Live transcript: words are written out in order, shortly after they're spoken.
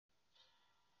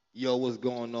Yo, what's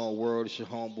going on, world? It's your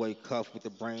homeboy Cuff with the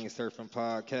Brain Surfing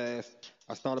Podcast.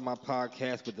 I started my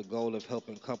podcast with the goal of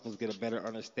helping couples get a better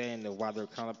understanding of why their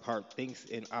counterpart thinks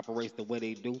and operates the way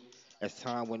they do. As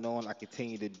time went on, I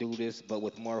continue to do this, but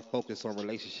with more focus on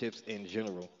relationships in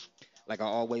general. Like I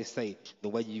always say, the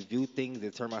way you view things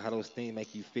determine how those things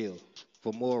make you feel.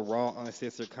 For more raw,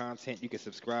 uncensored content, you can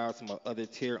subscribe to my other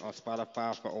tier on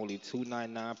Spotify for only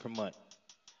 $2.99 per month.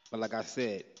 But like I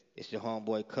said, it's your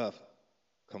homeboy Cuff.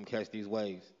 Come catch these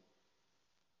waves.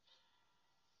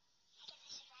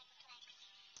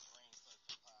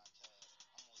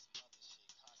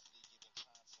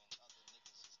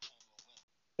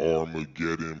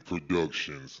 Armageddon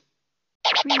Productions.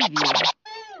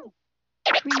 Preview.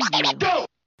 Preview.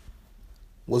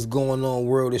 What's going on,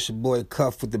 world? It's your boy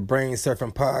Cuff with the Brain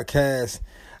Surfing Podcast.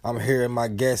 I'm here with my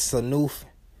guest, Sonewph.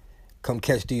 Come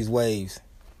catch these waves.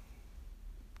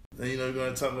 And, we're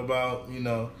going to talk about,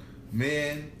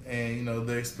 men and,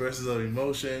 the expressions of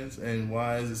emotions and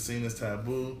why is it seen as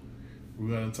taboo.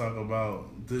 We're going to talk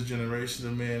about this generation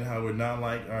of men, how we're not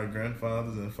like our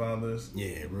grandfathers and fathers.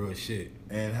 Yeah, real shit.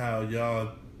 And how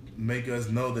y'all make us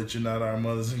know that you're not our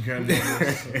mothers and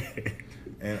grandmothers.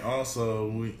 And also,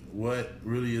 what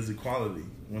really is equality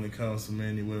when it comes to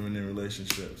men and women in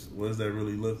relationships? What does that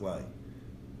really look like?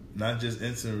 Not just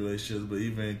intimate relationships, but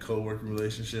even co-working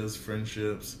relationships,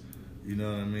 friendships. You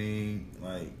know what I mean?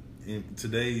 Like,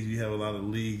 today you have a lot of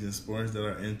leagues and sports that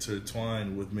are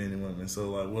intertwined with men and women.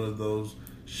 So, like, what do those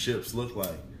ships look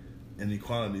like in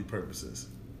equality purposes?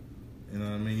 You know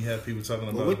what I mean? You have people talking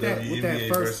about WNBA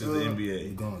versus the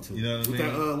NBA. Going to. You know what I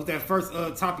mean? With that first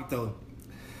topic, though.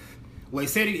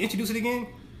 Wait, introduce it again?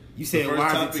 You said,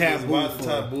 why is it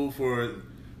taboo for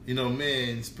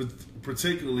men,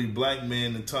 particularly black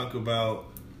men, to talk about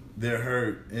their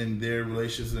hurt and their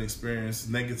relationships and experience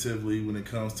negatively when it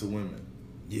comes to women?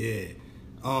 Yeah.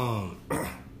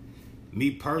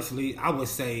 Me personally, I would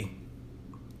say,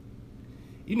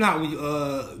 you know how we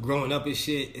growing up and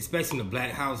shit, especially in the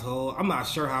black household. I'm not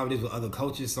sure how it is with other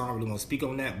cultures, so I don't really want to speak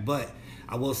on that. But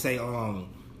I will say,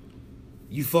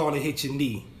 you fall and hit your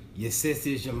knee. Your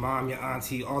sisters, your mom, your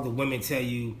auntie, all the women tell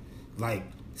you, like,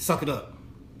 suck it up.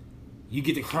 You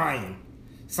get to crying.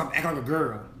 Stop acting like a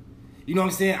girl. You know what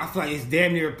I'm saying? I feel like it's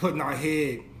damn near put in our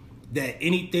head that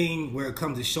anything where it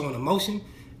comes to showing emotion,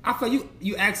 I feel like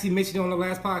you actually mentioned it on the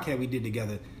last podcast we did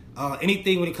together.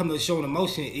 Anything when it comes to showing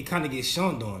emotion, it kind of gets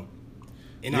shunned on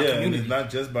in our community. And it's not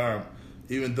just by,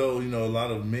 even though, a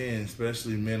lot of men,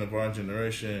 especially men of our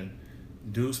generation,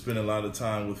 do spend a lot of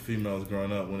time with females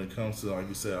growing up when it comes to, like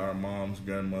you said, our moms,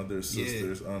 grandmothers,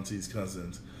 sisters, aunties,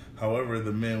 cousins. However,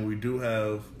 the men we do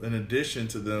have, in addition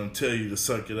to them, tell you to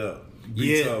suck it up.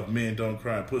 Be tough, men don't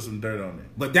cry, put some dirt on it.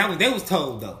 But that was they was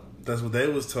told, though. That's what they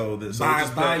was told.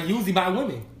 Usually by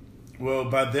women. Well,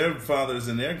 by their fathers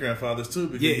and their grandfathers, too,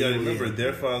 because you got to remember,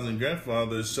 their fathers and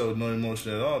grandfathers showed no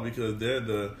emotion at all because they're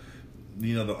the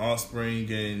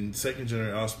offspring and second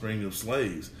generation offspring of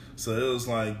slaves. So it was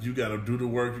like, you got to do the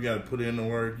work, you got to put in the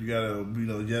work, you got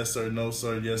to, yes sir, no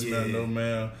sir, yes ma'am, no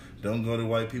ma'am, don't go to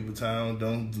white people town,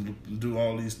 don't do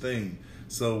all these things.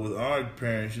 So with our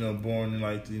parents, born in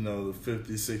like, the 50s,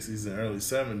 60s, and early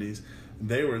 70s,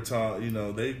 they were taught,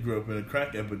 they grew up in a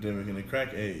crack epidemic in the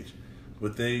crack age.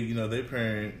 But they, their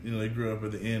parent, they grew up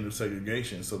at the end of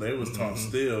segregation. So they was taught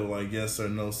still, like, yes sir,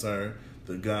 no sir,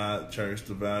 the God, church,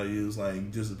 the values, like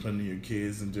disciplining your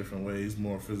kids in different ways,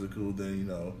 more physical than,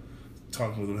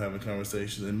 talking with them, having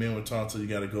conversations. And men were taught to, you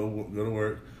got to go to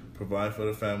work, provide for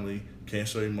the family, can't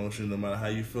show emotion no matter how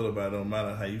you feel about it, no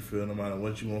matter how you feel, no matter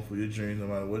what you want for your dreams, no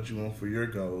matter what you want for your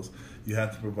goals, you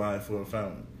have to provide for a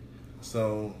family.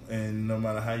 So, and no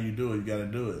matter how you do it, you got to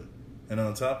do it. And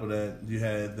on top of that,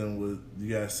 you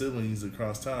got siblings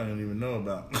across town you don't even know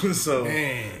about. So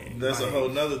that's a whole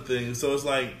nother thing. So it's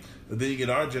like, then you get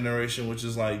our generation, which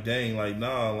is like, dang, like,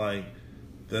 nah, like,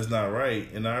 that's not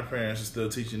right. And our parents are still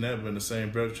teaching that, but in the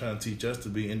same breath trying to teach us to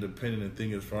be independent and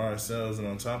thinking for ourselves. And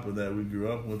on top of that, we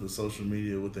grew up with the social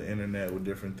media, with the internet, with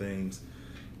different things.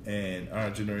 And our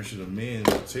generation of men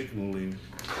particularly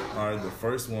are the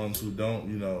first ones who don't,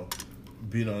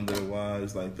 beat on their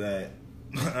wives like that.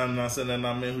 I'm not saying there are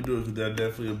not men who do it, because there are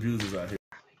definitely abusers out here.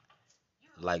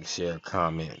 Like, share,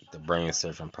 comment. The Brain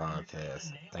Surfing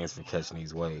Podcast. Thanks for catching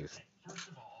these waves.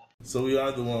 So we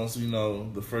are the ones,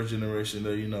 the first generation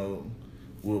that,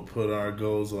 will put our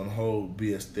goals on hold,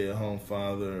 be a stay-at-home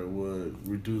father, would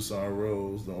reduce our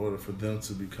roles in order for them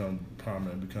to become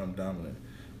prominent, become dominant,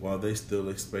 while they still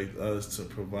expect us to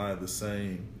provide the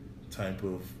same type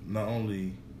of, not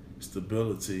only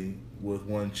stability with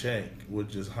one check,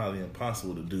 which is highly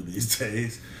impossible to do these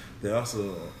days, they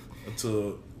also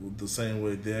to the same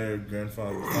way their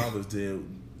fathers did,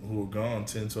 who were gone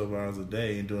 10, 12 hours a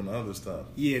day and doing other stuff.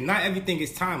 Yeah, not everything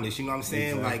is timeless. You know what I'm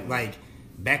saying? Exactly. Like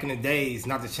back in the days,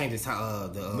 not to change the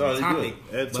topic,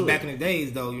 but back in the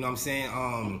days though, you know what I'm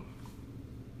saying?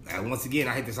 Once again,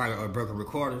 I hate to sound like a broken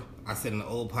recorder. I said in the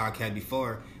old podcast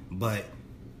before, but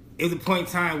it was a point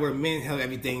in time where men held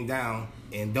everything down,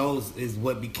 and those is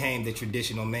what became the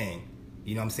traditional man.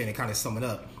 You know what I'm saying? To kind of sum it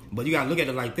up. But you gotta look at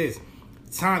it like this.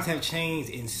 Times have changed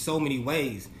in so many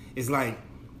ways. It's like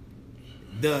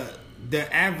the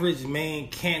average man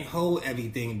can't hold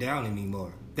everything down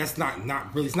anymore. That's not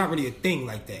really, it's not really a thing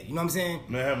like that. You know what I'm saying?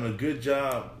 Man, having a good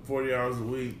job, 40 hours a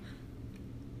week,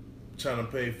 trying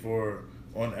to pay for,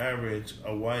 on average,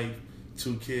 a wife,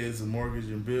 2 kids, a mortgage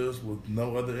and bills with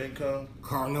no other income.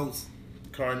 Car notes,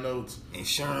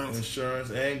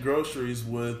 insurance, and groceries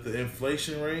with the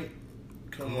inflation rate.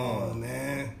 Come on,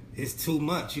 man. It's too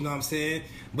much, you know what I'm saying?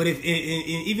 But if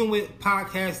even with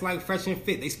podcasts like Fresh and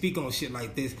Fit, they speak on shit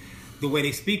like this. The way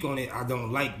they speak on it, I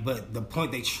don't like. But the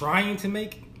point they trying to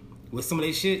make with some of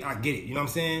their shit, I get it. You know what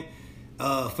I'm saying?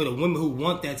 For the women who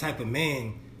want that type of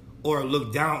man or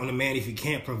look down on a man if he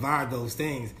can't provide those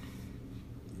things,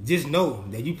 just know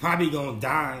that you probably gonna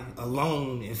die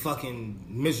alone and fucking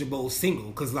miserable single.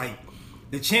 Because, like,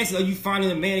 the chances of you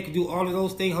finding a man that can do all of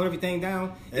those things, hold everything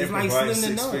down, is like slim to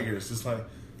none. Figures. It's like,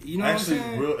 you know actually, what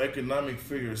I'm saying? real economic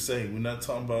figures say, we're not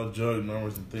talking about drug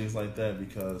numbers and things like that,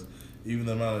 because even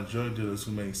the amount of drug dealers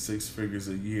who make 6 figures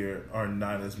a year are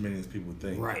not as many as people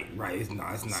think. Right. It's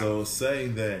not. So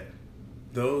saying that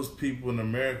those people in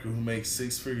America who make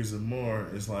 6 figures or more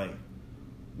is like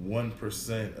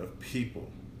 1% of people.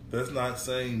 That's not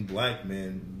saying black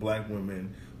men, black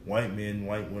women, white men,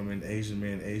 white women, Asian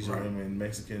men, Asian women,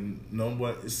 Mexican. No,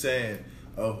 what it's saying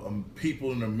of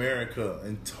people in America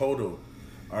in total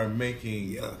are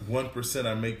making 1%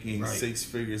 are making 6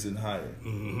 figures and higher.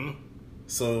 Mm-hmm.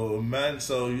 So imagine,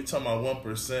 so you're talking about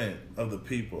 1% of the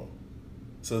people.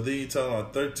 So then you're talking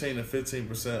about 13 to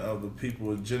 15% of the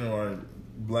people in general are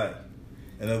black,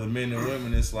 and of the men and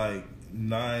women, it's like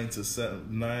 9 to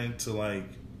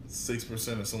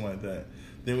 6% or something like that.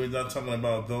 Then we're not talking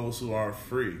about those who are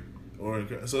free, or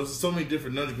so it's so many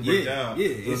different numbers you can break down.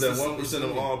 So that 1%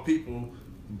 of all people,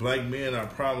 black men are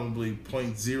probably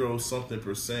 0.0 something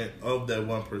percent of that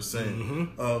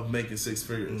 1% of making 6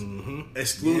 figures,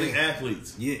 excluding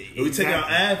athletes. Yeah, if we take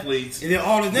out athletes, and then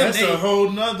all of them, that's a whole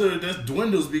nother that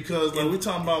dwindles, because like we're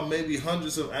talking about maybe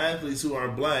hundreds of athletes who are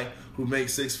black who make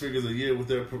 6 figures a year with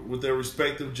their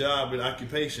respective job and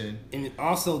occupation. And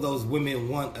also, those women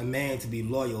want a man to be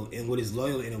loyal, and what is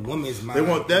loyal in a woman's mind, they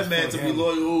want that man to be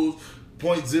loyal.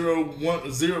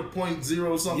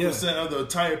 0.0 something percent of the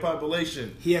entire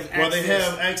population. He has access. While they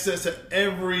have access to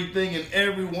everything and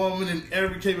every woman and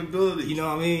every capability. You know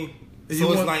what I mean?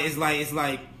 So it's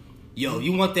like, yo,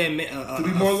 you want that man to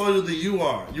be more loyal than you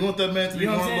are. You want that man to be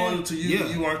more loyal to you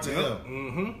than you are to him.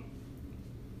 Mm-hmm.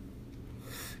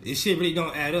 This shit really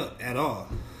don't add up at all.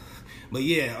 But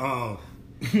yeah,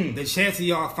 the chance of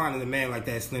y'all finding a man like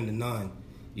that is slim to none.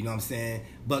 You know what I'm saying?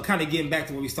 But kind of getting back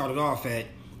to where we started off at.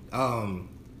 I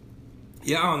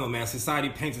don't know, man. Society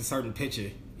paints a certain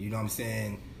picture, you know what I'm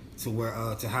saying, to where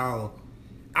to how,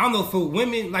 I don't know, for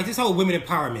women, like this whole women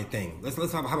empowerment thing. Let's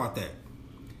talk. How about that?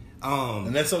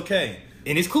 And that's okay,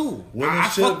 and it's cool. Women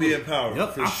should be empowered,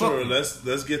 for sure.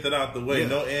 Let's get that out the way. Yeah.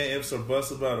 No ifs or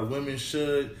buts about it. Women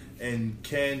should and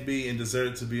can be and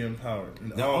deserve to be empowered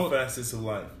in all facets of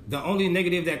life. The only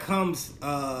negative that comes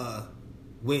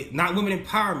with not women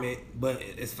empowerment, but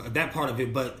it's that part of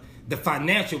it, but the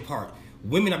financial part.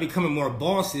 Women are becoming more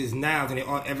bosses now than they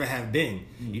ever have been.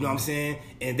 You know what I'm saying?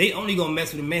 And they only gonna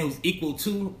mess with a man who's equal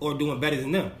to or doing better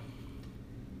than them.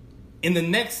 In the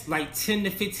next 10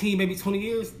 to 15, maybe 20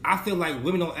 years, I feel like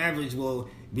women on average will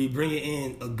be bringing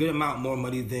in a good amount more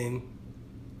money than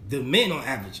the men on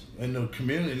average. And the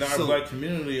community, our black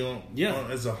community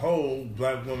as a whole,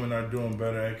 black women are doing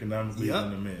better economically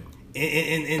than the men.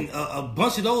 And a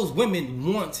bunch of those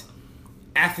women want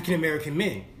African American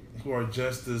men who are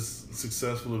just as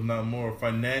successful, if not more,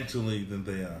 financially than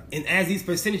they are. And as these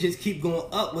percentages keep going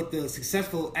up with the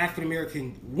successful African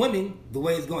American women, the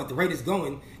way it's going, the rate is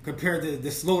going, compared to the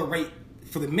slower rate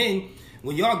for the men,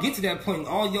 when y'all get to that point,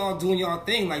 all y'all doing y'all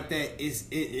thing like that,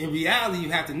 in reality, you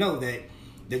have to know that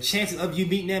the chances of you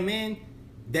meeting that man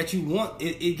that you want,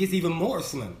 it gets even more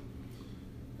slim.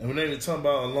 And we're not even talking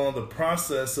about along the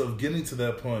process of getting to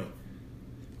that point.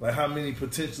 Like how many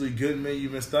potentially good men you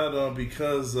missed out on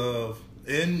because of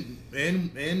men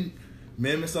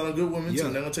missed out on good women too.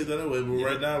 I'm not gonna take that away. But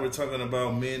right now we're talking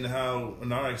about men, how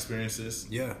in our experiences,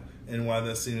 and why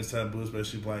that seems taboo,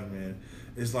 especially black men.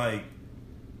 it's like,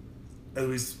 as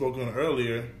we spoke on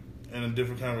earlier in a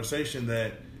different conversation,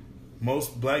 that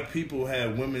most black people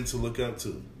have women to look up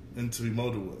to and to be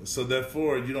molded with. So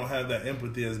therefore, you don't have that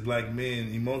empathy as black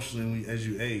men emotionally as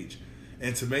you age.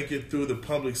 And to make it through the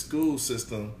public school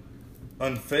system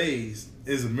unfazed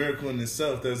is a miracle in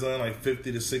itself. There's only like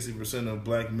 50 to 60% of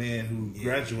black men who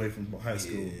graduate from high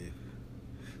school.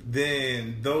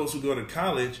 Then those who go to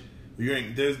college,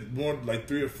 there's more like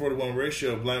 3 or 4 to 1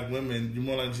 ratio of black women. You're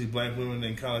more likely to see black women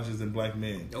in colleges than black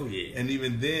men. Oh yeah. And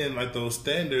even then, like those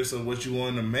standards of what you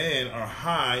want in a man are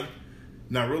high.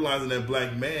 Not realizing that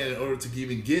black man, in order to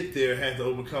even get there, has to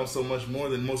overcome so much more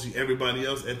than mostly everybody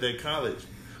else at that college.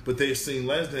 But they're seen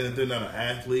less than if they're not an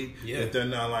athlete, if they're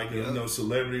not like a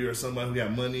celebrity or somebody who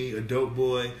got money, a dope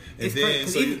boy, and it's then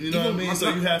so you know what I mean. So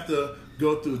you have to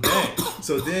go through that.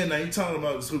 So then now you're talking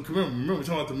about. So remember, we're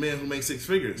talking about the men who make 6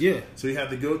 figures. Yeah. So you have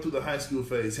to go through the high school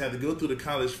phase, you have to go through the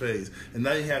college phase, and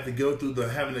now you have to go through the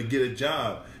having to get a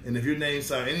job. And if your name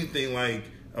sounds anything like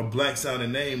a black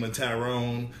sounding name, a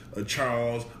Tyrone, a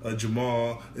Charles, a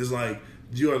Jamal, is like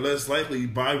you are less likely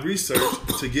by research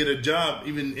to get a job,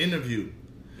 even interview.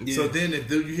 Yeah. So then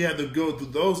if you have to go through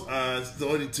those odds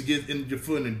to get in your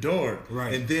foot in the door.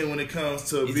 Right. And then when it comes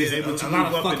to being able to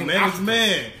move up in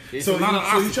management, so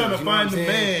you're trying to find the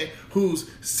man who's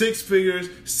 6 figures,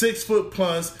 6 foot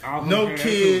plus, no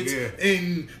kids,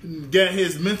 and got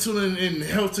his mental and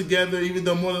health together, even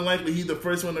though more than likely he's the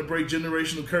first one to break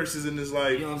generational curses in his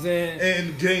life. You know what I'm saying?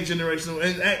 And gain generational,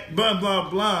 and blah, blah,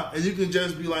 blah. And you can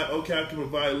just be like, okay, I can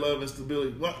provide love and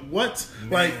stability. What?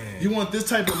 Like, you want this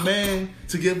type of man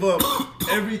to give up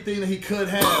everything that he could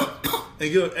have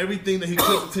and give up everything that he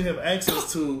could to have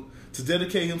access to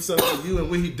dedicate himself to you. And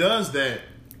when he does that,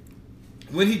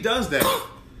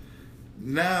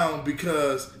 now,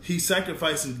 because he's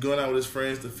sacrificing going out with his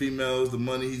friends, the females, the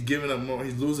money, he's giving up more,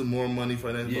 he's losing more money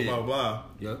for that, blah, blah, blah.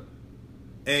 Yep.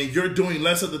 And you're doing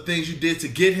less of the things you did to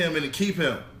get him and to keep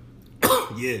him.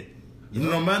 Yeah.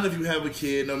 No matter if you have a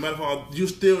kid, no matter how, you're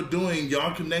still doing, your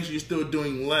connection, you're still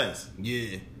doing less.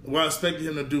 Yeah. Well, I expected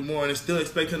him to do more, and I still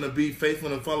expect him to be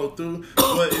faithful and follow through.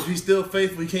 But if he's still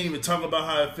faithful, he can't even talk about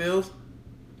how it feels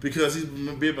because he's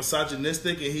being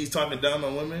misogynistic and he's talking down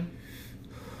on women.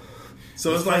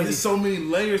 So it's like there's so many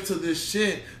layers to this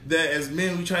shit that as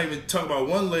men, we try to even talk about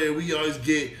one layer, we always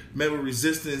get met with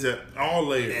resistance at all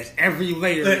layers. At every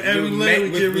layer. At every layer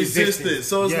we get resistance.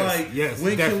 So it's when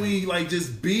definitely. can we like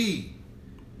just be?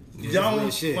 Y'all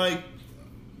like,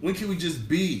 when can we just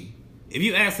be? If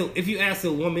you ask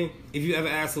a woman,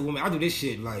 I do this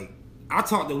shit. Like, I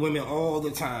talk to women all the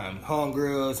time,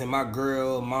 homegirls and my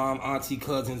girl, mom, auntie,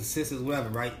 cousins, sisters, whatever,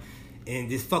 right? And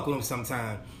just fuck with them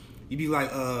sometime. You be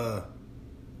like,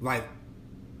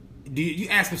 do you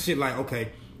ask them shit like,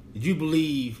 okay, do you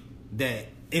believe that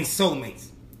in soulmates?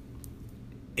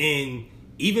 And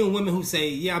even women who say,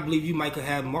 yeah, I believe you might could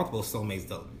have multiple soulmates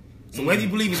though. So whether you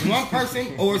believe it's one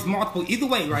person or it's multiple, either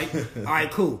way, right? All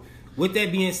right, cool. With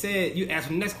that being said, you ask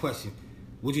them the next question.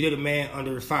 Would you date a man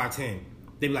under 5'10"?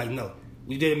 They be like, no.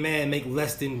 Would you date a man make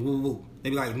less than woo-woo?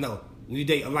 They be like, no. Would you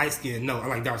date a light skin? No, I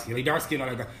like dark skin. Like dark skin, I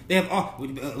like dark. They have all.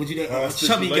 Would you date a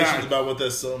chubby guy? About what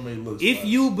that soulmate looks if like.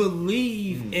 you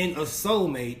believe in a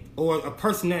soulmate or a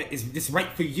person that is just right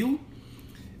for you,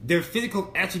 their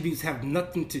physical attributes have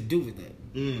nothing to do with that.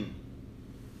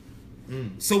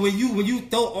 So when you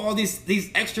throw all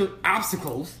these extra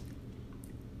obstacles,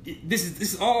 this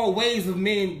is all ways of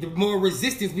men. The more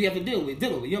resistance we have to deal with. You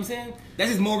know what I'm saying? That's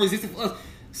just more resistance for us.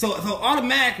 So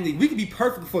automatically we can be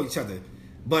perfect for each other,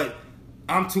 but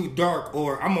I'm too dark,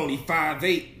 or I'm only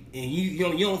 5'8", and you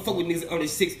don't fuck with niggas under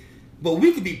 6. But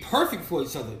we could be perfect for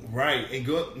each other, right? And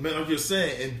go, man, like you're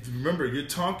saying, and remember, you're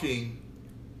talking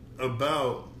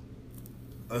about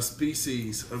a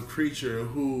species of creature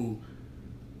who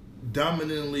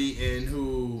dominantly and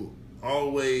who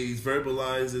always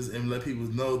verbalizes and let people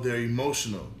know they're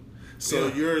emotional. So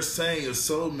you're saying a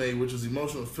soulmate, which is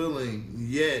emotional feeling,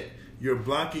 yet you're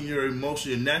blocking your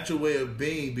emotion, your natural way of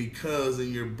being, because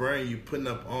in your brain you're putting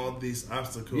up all these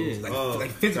obstacles of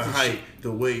the height,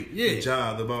 the weight, the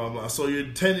job, the blah blah blah. So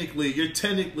you're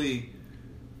technically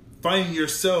fighting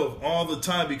yourself all the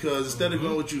time, because instead of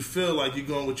going what you feel like, you're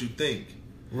going what you think.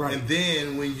 Right. And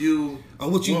then when you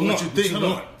what you want.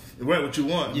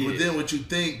 But then what you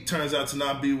think turns out to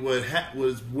not be what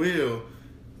was real.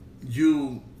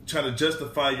 You try to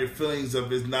justify your feelings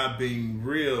of it not being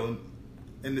real,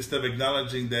 and instead of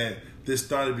acknowledging that this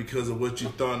started because of what you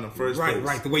thought in the first place.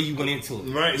 Right, the way you went into it.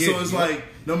 Right, so it's like,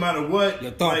 no matter what,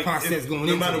 your thought process going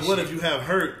into it. No matter what, if you have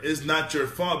hurt, it's not your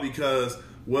fault, because,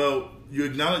 well, you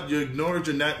ignored your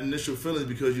initial feelings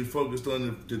because you focused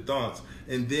on the thoughts,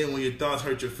 and then when your thoughts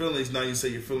hurt your feelings, now you say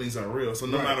your feelings aren't real. So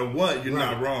no matter what, you're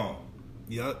not wrong.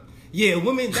 Yup. Yeah,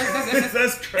 women.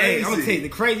 That's crazy. Hey, I'm gonna tell you the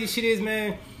crazy shit is,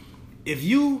 man. If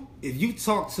you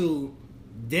talk to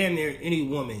damn near any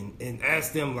woman and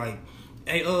ask them like,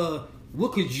 hey,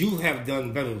 what could you have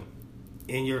done better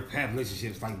in your past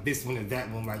relationships, like this one or that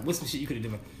one, like what's some shit you could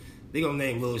have done? They gonna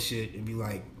name little shit and be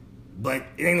like, but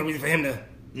it ain't no reason for him to.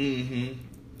 Mm-hmm.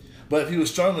 But if he was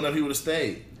strong enough, he would have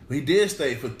stayed. But he did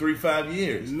stay for 3-5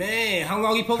 years. Man, how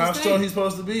long he supposed to stay? How strong he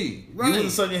supposed to be? Right. You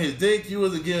wasn't sucking his dick. You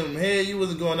wasn't giving him head. You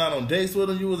wasn't going out on dates with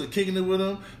him. You wasn't kicking it with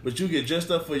him. But you get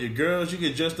dressed up for your girls. You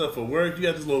get dressed up for work. You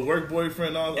got this little work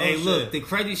boyfriend. All hey, shit. Look, the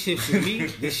crazy shit for me,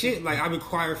 the shit like I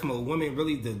require from a woman,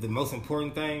 really the most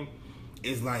important thing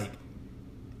is like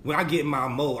when I get in my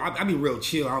mode, I be real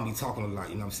chill. I don't be talking a lot.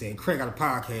 You know what I'm saying? Craig got a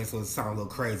podcast, so it sounds a little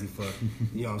crazy for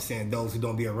you know what I'm saying, those who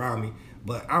don't be around me.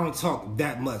 But I don't talk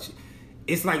that much.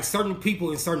 It's like certain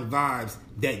people and certain vibes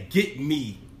that get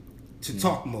me to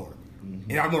talk more.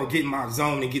 Mm-hmm. And I want to get in my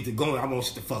zone and get to going. I want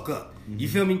shit to fuck up. Mm-hmm. You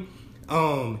feel me?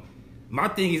 My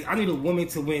thing is I need a woman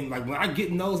to when I get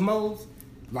in those modes,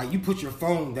 like you put your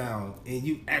phone down and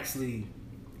you actually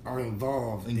are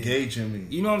involved. Engaging me.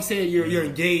 You know what I'm saying? You're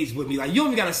engaged with me. Like you don't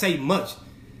even gotta say much.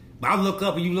 But I look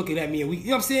up and you looking at me and we, you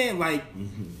know what I'm saying? Like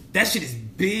that shit is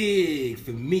big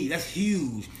for me. That's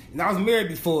huge. And I was married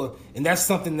before, and that's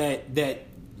something that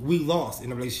we lost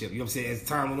in a relationship. You know what I'm saying? As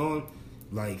time went on,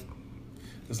 like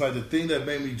it's like the thing that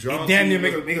made me drawn. Damn near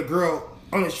make a girl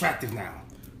unattractive now.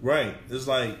 Right. It's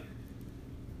like,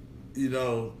 you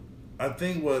know, I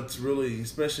think what's really,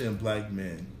 especially in black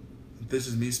men, this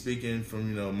is me speaking from,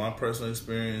 you know, my personal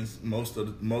experience. Most of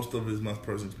it is my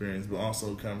personal experience, but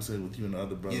also conversating with you and the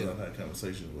other brothers I've had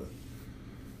conversations with.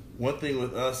 One thing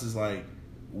with us is like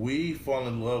we fall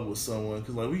in love with someone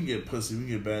because like we can get pussy, we can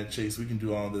get bad chicks, we can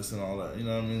do all this and all that. You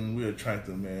know what I mean? We're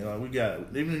attractive, man. Like we got,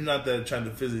 even if you're not that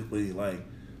attractive physically, like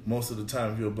most of the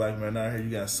time, if you're a black man out here, you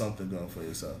got something going for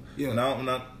yourself. Yeah. And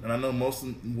I know most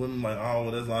women like, oh,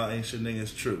 well, there's a lot of ain't shit niggas.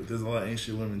 It's true. There's a lot of ain't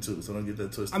shit women too, so don't get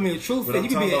that twisted. I mean, the truth is, you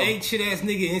can be an ain't shit ass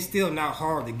nigga and it's still not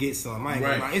hard to get some. I ain't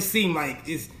gonna lie. It seemed like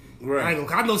it's. Right.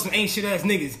 I know some ain't shit ass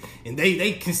niggas and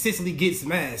they consistently get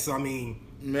some ass. So I mean.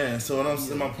 Man, so what I'm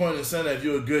saying, my point is saying that if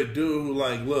you're a good dude who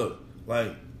like, look,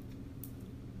 like,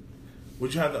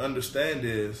 what you have to understand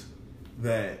is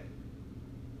that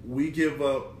we give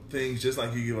up things just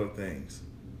like you give up things.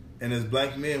 And as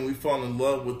black men, we fall in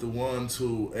love with the ones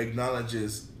who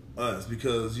acknowledges us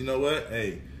because you know what?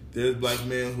 Hey, there's black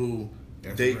men who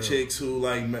date chicks who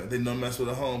like they don't mess with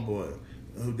a homeboy.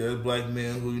 There's black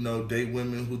men who, you know, date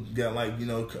women who got like, you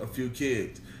know, a few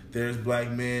kids. There's black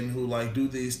men who like do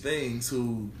these things,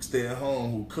 who stay at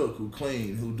home, who cook, who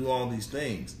clean, who do all these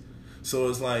things. So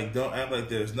it's like, don't act like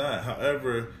there's not.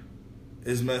 However,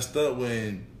 it's messed up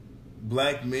when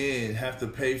black men have to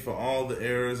pay for all the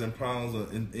errors and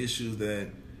problems and issues that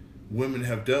women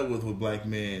have dealt with black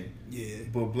men. Yeah.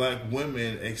 But black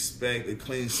women expect a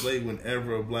clean slate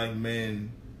whenever a black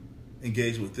man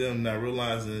engage with them, not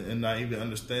realizing and not even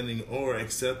understanding or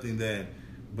accepting that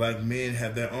black men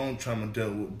have their own trauma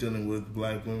dealing with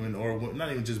black women, or not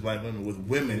even just black women, with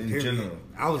women in general.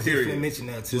 I was just going to mention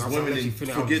that too. Just women,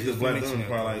 forget the black women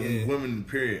part, like women,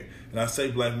 period. And I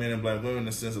say black men and black women in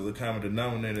the sense of the common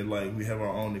denominator, like we have our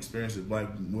own experiences, black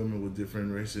women with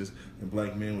different races and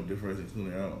black men with different races,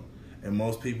 including our own. And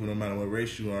most people, no matter what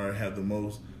race you are, have the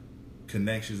most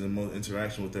connections and most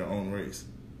interaction with their own race.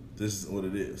 This is what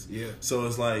it is. Yeah. So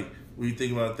it's like, when you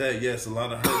think about that, yes, a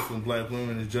lot of hurt from black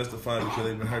women is justified because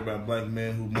they've been hurt by black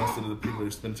men who most of the people they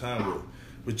spend time with.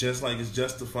 But just like it's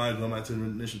justified, going back to the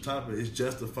initial topic, it's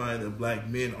justified that black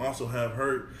men also have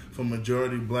hurt from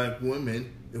majority black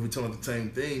women, if we're talking about the same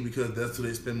thing, because that's who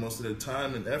they spend most of their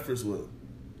time and efforts with.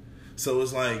 So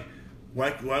it's like, why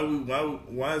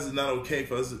is it not okay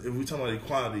for us, if we're talking about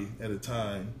equality at a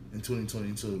time in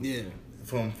 2022? Yeah.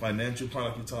 From financial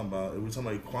product you're talking about, if we're talking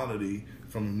about equality,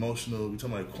 from emotional, we're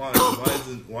talking about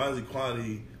equality. Why is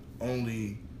equality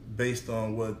only based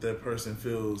on what that person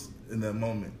feels in that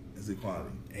moment is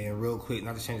equality? And real quick,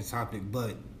 not to change the topic,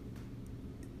 but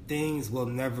things will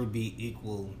never be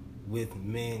equal with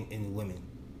men and women.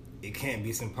 It can't be.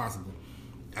 It's impossible.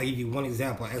 I'll give you one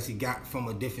example I actually got from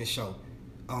a different show.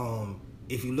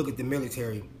 If you look at the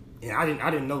military, and I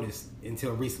didn't know this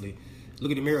until recently. Look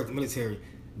at the military.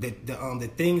 The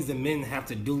things the men have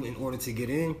to do in order to get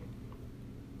in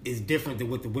is different than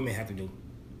what the women have to do.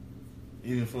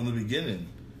 Even from the beginning.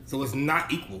 So it's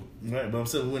not equal. Right, but I'm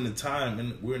saying we're in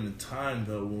the time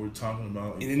though when we're talking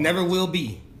about and it never will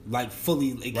be like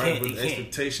fully. Right, but the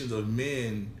expectations of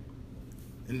men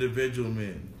individual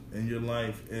men in your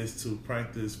life is to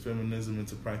practice feminism and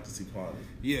to practice equality.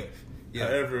 Yeah.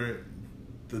 However,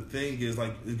 the thing is,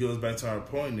 like, it goes back to our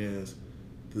point is,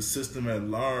 the system at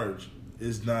large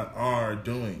is not our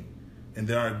doing. And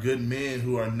there are good men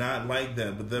who are not like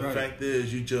that. But the fact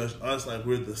is, you judge us like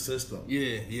we're the system.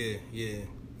 Yeah.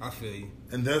 I feel you.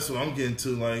 And that's what I'm getting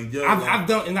to. Like, yo, I've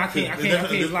done, and I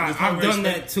can't lie. I've done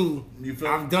that too.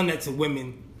 I've done that to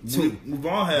women too. We've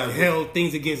all had held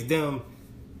things against them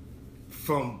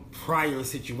from prior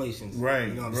situations. Right,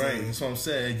 you know what I'm right. saying? That's what I'm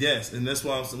saying. Yes, and that's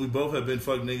why we both have been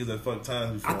fuck niggas that fuck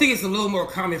times before. I think it's a little more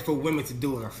common for women to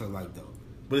do it. I feel like though.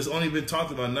 But it's only been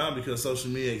talked about now because social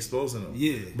media exposing them.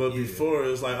 Yeah. But before, it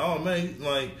was like, oh, man,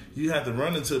 like, you had to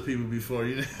run into people before.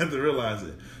 You didn't have to realize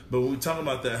it. But when we talk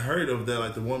about that hurt of that,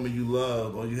 like the woman you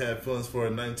love or you had feelings for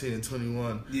at 19 and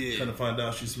 21, trying to find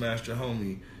out she smashed your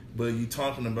homie. But you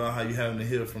talking about how you having to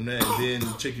heal from that. And then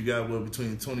the chick you got with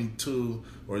between 22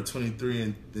 or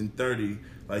 23 and 30,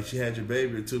 like she had your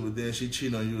baby or two, but then she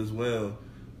cheated on you as well.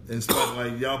 And it's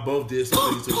like y'all both did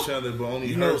some things to each other, but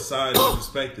only her side is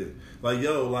respected. Like,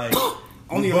 yo, like,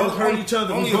 only we both hurt each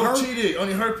other. We both cheated.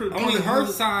 Only her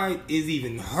side is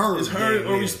even her. It's her,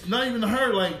 or not even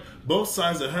her. Like, both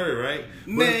sides are her, right?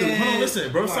 Man, but hold on,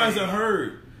 listen. Both sides are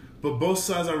heard, but both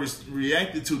sides are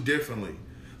reacted to differently.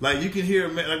 Like, you can hear,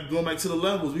 man, like, going back to the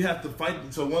levels, we have to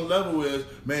fight. So one level is,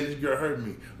 man, this girl hurt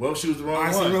me. Well, she was the wrong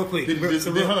one. So real quick.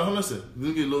 Hold on, listen. Let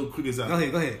me get a little quick example.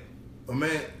 Go ahead. A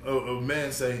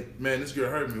man say, man, this girl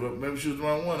hurt me. Well, maybe she was the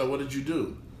wrong one, or what did you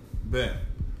do? Bam.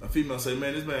 A female say,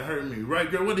 man, this man hurt me. Right,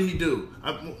 girl, what did he do?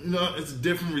 It's a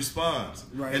different response.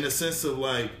 Right. In the sense of,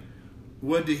 like,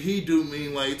 what did he do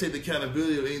mean, like, you take the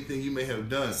accountability of anything you may have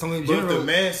done. So in but general, if the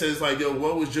man says, like, yo,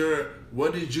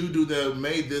 what did you do that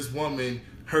made this woman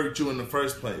hurt you in the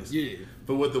first place? Yeah.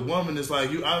 But with the woman, it's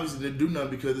like, you obviously didn't do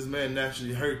nothing because this man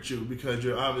naturally hurt you because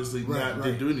you're obviously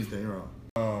didn't do anything wrong.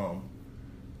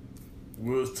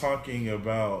 We was talking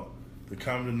about the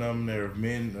common denominator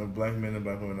of black men and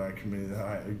black women in our community,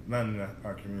 not in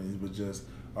our communities, but just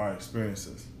our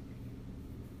experiences.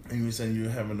 And you were saying you were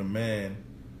having a man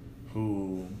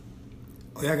who...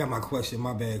 Oh, yeah, I got my question.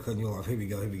 My bad, cutting you off. Here we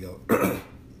go.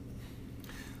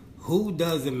 Who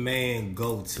does a man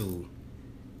go to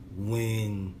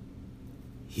when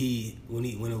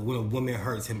a woman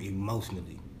hurts him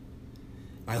emotionally?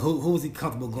 Like, who is he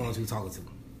comfortable going to talking to?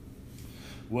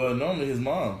 Well, normally his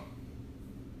mom.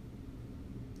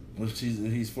 If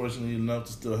he's fortunate enough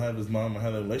to still have his mom and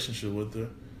have a relationship with her,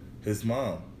 his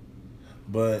mom.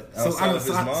 But outside of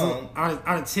his mom... out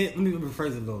of 10, let me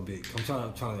rephrase it a little bit. I'm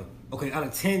trying to... Okay, out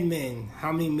of 10 men,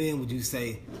 how many men would you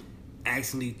say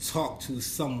actually talk to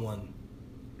someone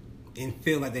and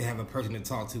feel like they have a person to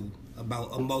talk to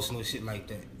about emotional shit like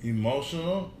that?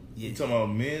 Emotional? Yeah. You talking about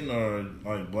men or,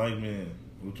 like, black men?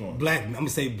 Which one? Black men. I'm going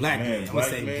to say black men.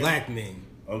 Black men.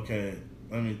 Okay,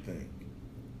 let me think.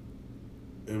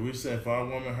 If we say if our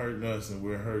woman hurting us and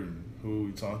we're hurting, who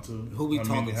we talk to?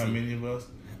 How many of us?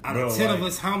 Out of 10 of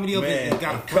us, how many of us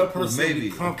got a couple, maybe.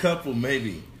 A couple,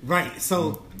 maybe. Right,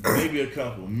 so... maybe a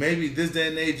couple. Maybe this day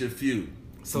and age, a few.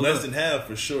 So less than half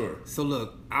for sure. So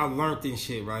look, I learned this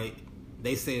shit, right?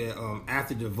 They say that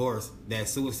after divorce, that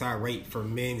suicide rate for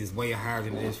men is way higher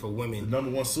than it is for women. The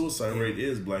number one suicide rate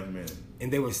is black men.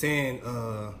 And they were saying,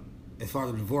 as far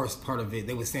as the divorce part of it,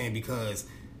 they were saying because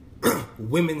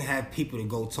women have people to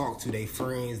go talk to, their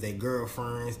friends, their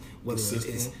girlfriends, whether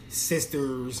it's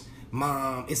sisters,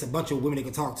 mom. It's a bunch of women they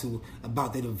can talk to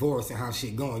about their divorce and how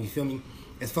shit going. You feel me?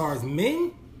 As far as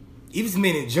men, even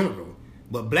men in general,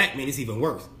 but black men, it's even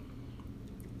worse.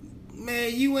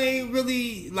 Man, you ain't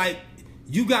really, like,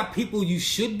 you got people you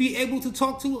should be able to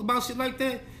talk to about shit like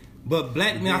that. But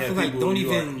black men, I feel like don't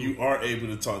even... You are able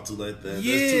to talk to like that.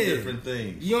 Yeah. That's two different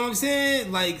things. You know what I'm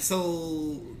saying? Like,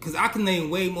 so... Because I can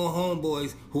name way more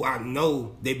homeboys who I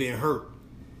know they been hurt.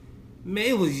 Man,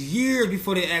 it was years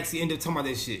before they actually ended up talking about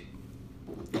that shit.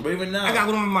 But even now... I got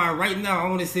one on my mind right now. I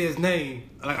want to say his name.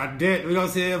 Like, I did, you know what I'm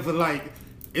saying? But, like,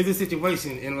 it's a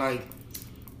situation. And, like,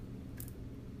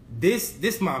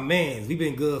 this my man. We've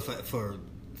been good for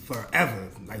forever.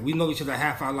 Like, we know each other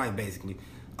half our life, basically.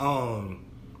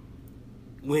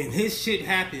 When his shit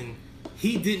happened,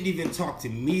 he didn't even talk to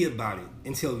me about it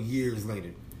until years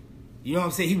later. You know what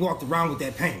I'm saying? He walked around with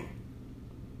that pain.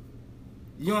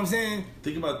 You know what I'm saying?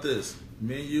 Think about this.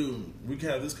 Me and you, we can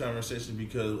have this conversation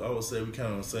because I would say we kind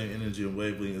of on the same energy and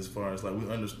wavelength as far as, like, we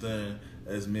understand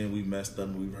as men we messed up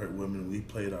and we've hurt women and we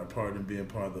played our part in being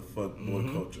part of the fuck boy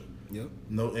culture. Yep.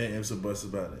 No ifs or buts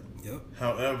about it. Yep.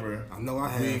 However, I know I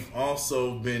have. We've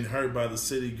also been hurt by the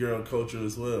city girl culture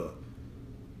as well.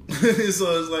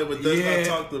 So it's like, but that's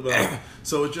not talked about.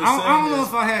 So what you're saying I don't know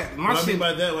if I had my what shit.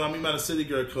 What I mean by the city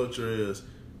girl culture is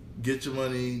get your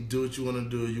money, do what you want to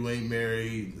do. You ain't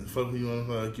married. Fuck who you want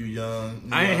to fuck. You young.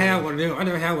 I ain't had one of them. I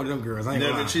never had one of them girls. I ain't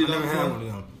never cheated on one of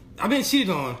them. I've been cheated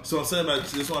on. So I'm saying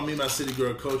that's what I mean by city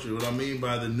girl culture. What I mean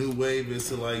by the new wave is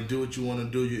to like do what you want to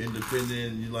do. You're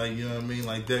independent. You like, you know what I mean,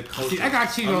 like that culture. See, I got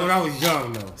cheated on when I was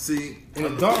young though. See, in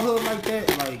adulthood like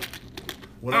that, like.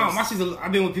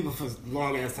 I've been with people for a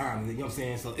long ass time. You know what I'm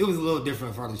saying? So it was a little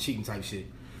different for the cheating type shit.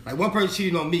 Like one person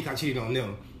cheated on me, I cheated on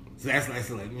them. So that's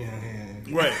like yeah.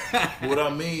 Right. What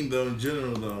I mean though, in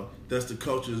general though, that's the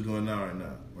culture that's going on right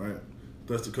now, right?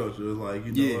 That's the culture. It's like,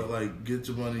 you know what, like get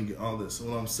your money and get all this. So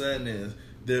what I'm saying is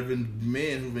there have been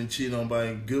men who've been cheated on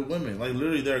by good women. Like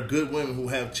literally there are good women who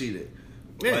have cheated.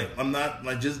 Yeah. Like I'm not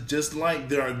like just like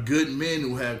there are good men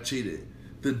who have cheated.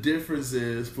 The difference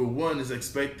is, for one, it's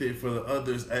expected for the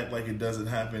others act like it doesn't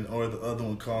happen or the other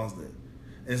one caused it.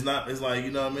 It's not. It's like, you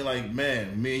know what I mean? Like,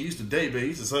 man, me and you used to date, babe. You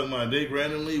used to suck my dick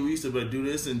randomly. We used to like, do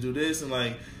this, and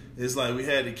like, it's like we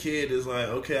had a kid. It's like,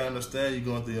 okay, I understand you're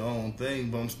going through your own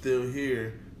thing, but I'm still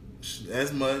here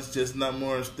as much, just not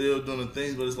more, still doing the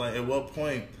things. But it's like, at what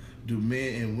point do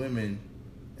men and women,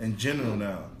 in general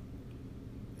now,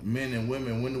 men and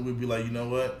women, when do we be like, you know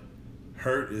what?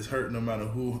 Hurt is hurt no matter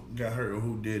who got hurt or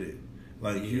who did it.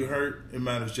 Like, you hurt, it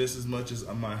matters just as much as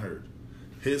my hurt.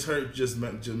 His hurt just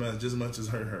matters just as much as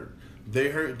her hurt. They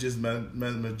hurt just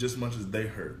matters just as much as they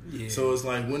hurt. Yeah. So it's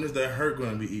like, when is that hurt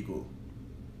going to be equal?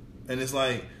 And it's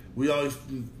like, we always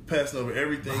passing over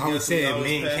everything. I would say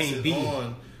man can't be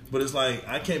on, but it's like,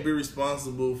 I can't be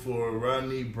responsible for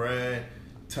Rodney, Brad,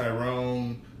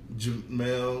 Tyrone,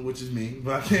 Jamel, which is me,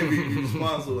 but I can't be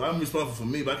responsible. I'm responsible for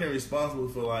me, but I can't be responsible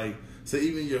for, like, so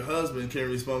even your husband can't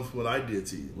be responsible for what I did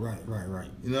to you. Right.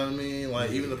 You know what I mean?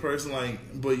 Like, even the person, like,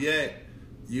 but yet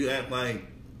you act like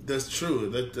that's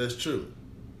true. That's true.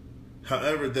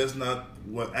 However, that's not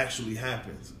what actually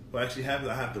happens. What actually happens,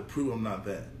 I have to prove I'm not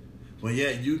that. But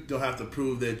yet you don't have to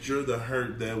prove that you're the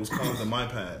hurt that was caused in my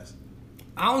past.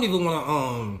 I don't even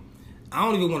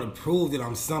want to prove that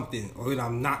I'm something or that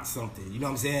I'm not something. You know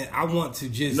what I'm saying? I want to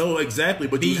just exactly,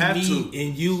 but you have to,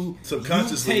 and you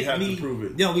subconsciously you have to prove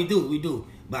it. Yeah, we do.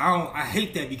 But I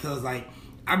hate that because, like,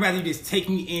 I'd rather you just take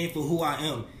me in for who I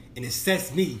am and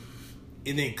assess me,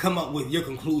 and then come up with your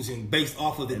conclusion based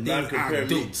off of the and things not compare I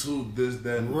do. Me to this,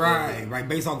 that, right,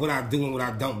 based off what I do and what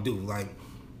I don't do. Like,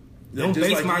 don't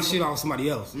base like my shit off somebody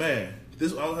else. Man, I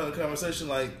was having a conversation,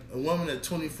 like, a woman at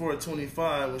 24,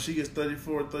 25, when she gets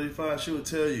 34, 35, she would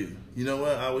tell you, you know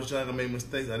what, I was young, I made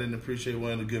mistakes, I didn't appreciate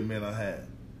one of the good men I had.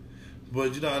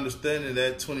 But you're not understanding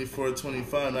that 24,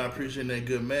 25, not appreciating that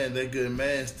good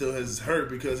man still has his hurt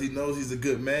because he knows he's a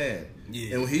good man.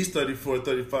 Yeah. And when he's 34,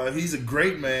 35, he's a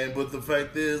great man, but the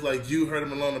fact is, like, you hurt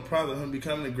him along the process of him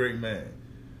becoming a great man.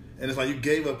 And it's like you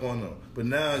gave up on him. But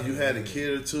now you had a kid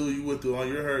or two, you went through all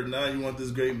your hurt, now you want this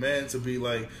great man to be,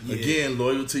 like, again,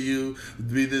 loyal to you,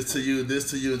 be this to you,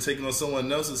 and taking on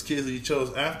someone else's kids that you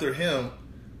chose after him.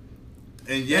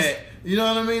 And yet, you know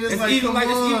what I mean? It's like, even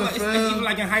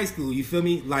like in high school, you feel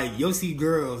me? Like, you'll see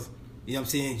girls, you know what I'm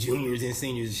saying, juniors and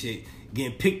seniors and shit,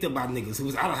 getting picked up by niggas who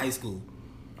was out of high school.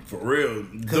 For real.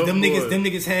 Because them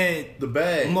niggas had the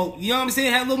bag. You know what I'm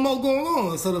saying? Had a little more going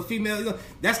on. So the female, you know,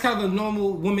 that's kind of a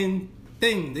normal woman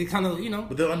thing. They kind of, you know.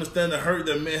 But they'll understand the hurt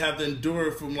that men have to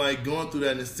endure from, like, going through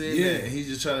that and seeing that. And he's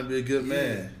just trying to be a good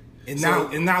man. And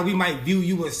now we might view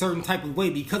you a certain type of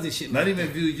way because of shit. Not even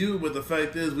view you, but the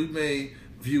fact is we may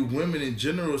view women in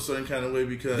general a certain kind of way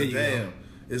because,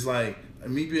 it's like,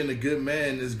 me being a good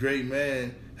man, this great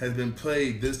man, has been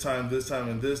played this time,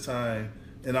 and this time.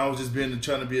 And I was just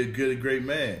trying to be a great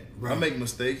man. Right. I make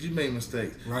mistakes. You make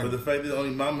mistakes. Right. But the fact that only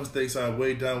my mistakes are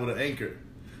weighed down with an anchor.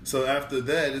 So after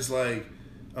that, it's like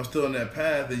I'm still on that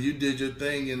path, and you did your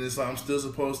thing, and it's like I'm still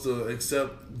supposed to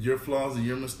accept your flaws and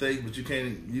your mistakes, but you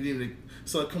can't. You didn't even.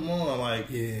 So come on, like,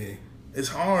 it's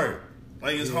hard.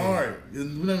 Like, it's hard. We're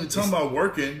not even talking about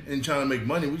working and trying to make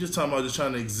money. We're just talking about just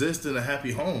trying to exist in a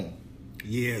happy home.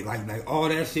 Yeah, like all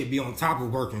that shit be on top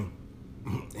of working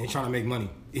and trying to make money.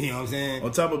 You know what I'm saying?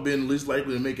 On top of being least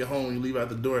likely to make it home when you leave out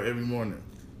the door every morning.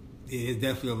 Yeah, it's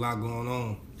definitely a lot going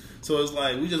on. So it's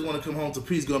like, we just want to come home to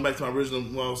peace. Going back to my original,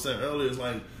 what I was saying earlier, it's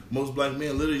like most black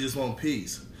men literally just want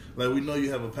peace. Like, we know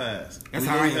you have a past. That's we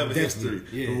how know I you have a history.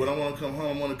 Yeah. But when I want to come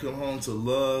home, I want to come home to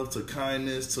love, to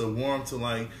kindness, to warmth, to,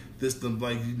 like, this,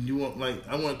 like, you want, like,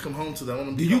 I want to come home to that. I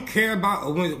want to Do you care about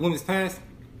a woman's past?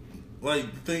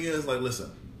 Like, the thing is, like, listen,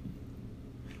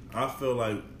 I feel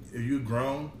like if you're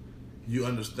grown, you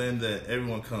understand that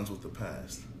everyone comes with the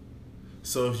past.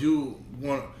 So if you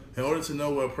want, in order to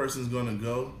know where a person's going to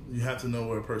go, you have to know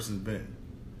where a person's been.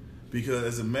 Because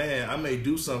as a man, I may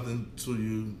do something to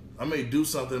you. I may do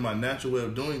something in my natural way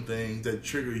of doing things that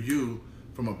trigger you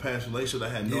from a past relationship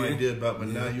I had no idea about, but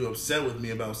now you're upset with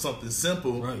me about something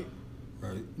simple. Right.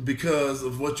 Because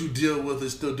of what you deal with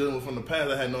is still dealing with from the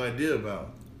past I had no idea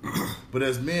about. But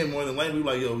as men, more than likely,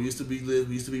 we're like, yo, we used to be this,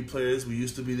 we used to be players, we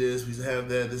used to be this, we used to have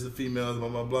that, this is the females, blah,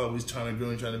 blah, blah. We was trying to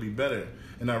grow and trying to be better.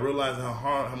 And I realized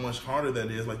how much harder that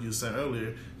is, like you were saying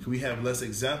earlier, because we have less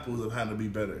examples of how to be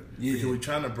better. Yeah. Because we're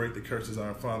trying to break the curses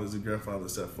our fathers and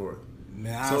grandfathers set forth.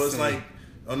 Man, so it's like,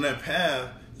 on that path,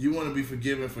 you want to be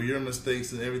forgiven for your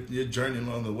mistakes and everything, your journey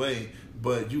along the way,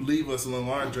 but you leave us along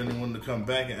our journey wanting to come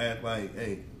back and act like,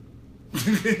 hey.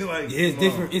 Like, it's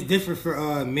different. It's different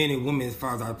for men and women as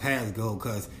far as our paths go.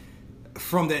 Because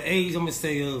from the age, I'm gonna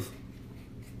say of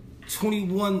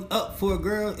 21 up for a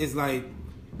girl, it's like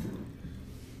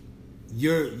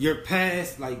your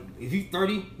past. Like if you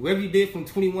 30, whatever you did from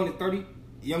 21 to 30, you know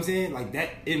what I'm saying? Like that,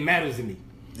 it matters to me.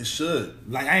 It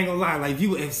should. Like I ain't gonna lie. Like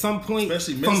you at some point,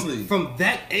 especially mentally, from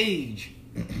that age,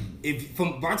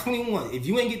 by 21, if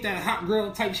you ain't get that hot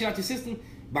girl type shit out your system.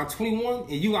 By 21,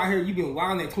 and you out here, you been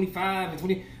wilding at 25 and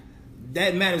 20.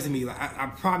 That matters to me. Like I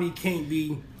probably can't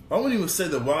be. I wouldn't even say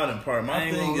the wilding part. My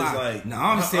thing is like, no,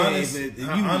 I'm saying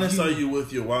how honest are you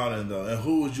with your wilding though, and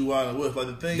who was you wilding with? Like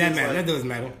the thing that is, matter. Like, that doesn't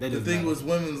matter. The thing was,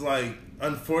 women's like,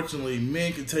 unfortunately,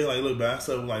 men can tell you like, look, but I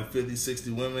slept with like 50,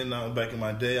 60 women. Now back in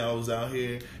my day, I was out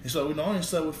here, and so we only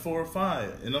slept with 4 or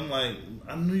 5, and I'm like,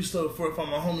 I knew you slept with 4 or 5.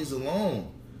 My homies alone.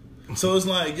 So it's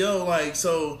like, yo, like,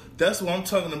 so that's what I'm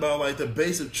talking about. Like, the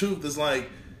basic truth is like,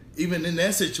 even in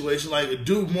that situation, like, a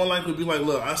dude more likely to be like,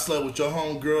 look, I slept with your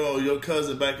homegirl or your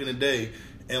cousin back in the day.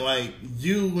 And, like,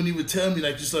 you wouldn't even tell me,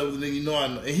 like, you slept with a nigga, you know,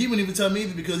 and he wouldn't even tell me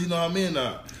either because he know I'm in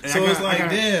now. So it's like,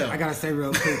 damn. I gotta say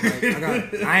real quick, like,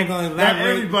 I ain't gonna elaborate. Not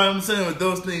everybody, I'm saying, but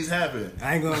those things happen.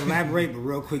 I ain't gonna elaborate, but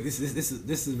real quick, this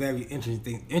is a very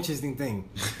interesting thing.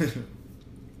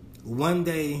 One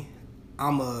day,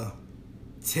 I'ma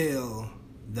tell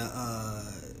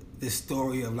the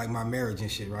story of like my marriage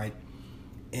and shit, right?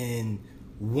 And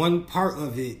one part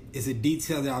of it is a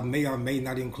detail that I may or may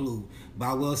not include, but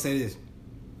I will say this.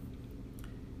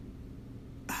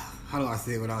 How do I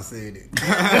say it without saying it?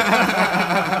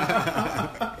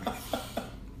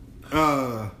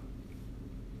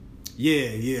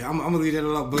 Yeah. I'm gonna leave that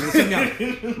alone. But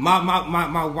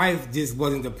my wife just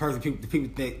wasn't the person the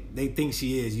people that they think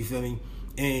she is. You feel me?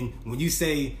 And when you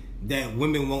say that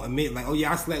women won't admit, like, oh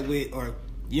yeah, I slept with, or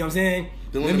you know what I'm saying?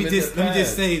 Let me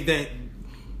just say that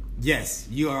yes,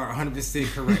 you are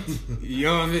 100% correct. You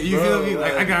know what I mean? You feel me?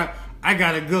 Like I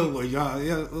got a good one, y'all.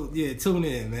 Yeah, tune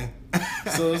in, man.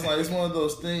 So it's like, it's one of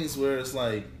those things where it's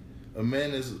like a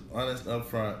man is honest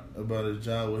upfront about his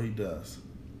job, what he does.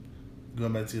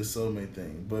 Going back to your soulmate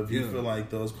thing. But if you feel like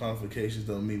those qualifications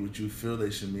don't meet what you feel they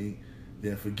should meet,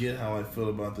 then forget how I feel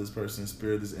about this person's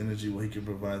spirit, this energy, what he can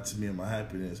provide to me and my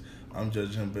happiness. I'm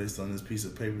judging him based on this piece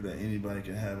of paper that anybody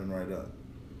can have and write up.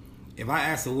 If I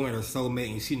ask a woman her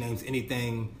soulmate and she names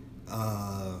anything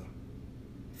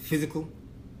physical,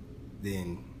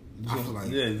 then I feel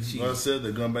like I said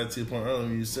that. Going back to your point earlier,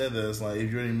 when you said that, it's like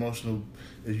if you're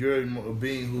a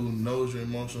being who knows you're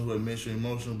emotional, who admits you're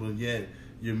emotional, but yet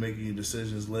you're making your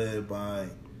decisions led by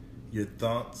your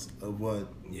thoughts of what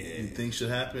you think should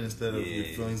happen instead of your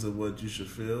feelings of what you should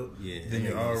feel, then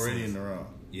you're already in the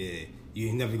wrong. Yeah. You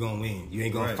ain't never gonna win. You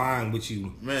ain't gonna find what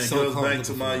you. Man, it goes back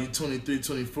to you 23,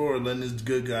 24, letting this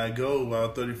good guy go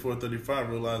while 34, 35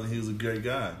 realizing he was a great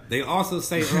guy. They also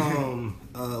say,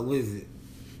 what is it?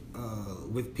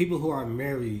 With people who are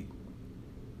married,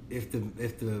 if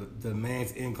the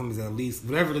man's income is at least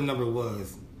whatever the number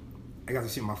was, I got the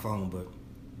shit in my phone, but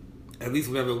at least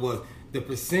whatever it was, the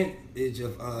percentage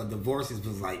of divorces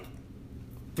was like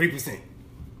 3%.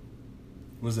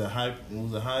 Was it high?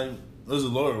 It was a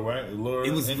lower, right? Lower.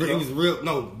 It was real.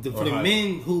 No, for the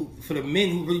men who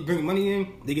really bring money in,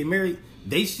 they get married.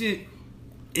 It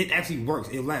actually works.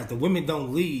 It lasts. The women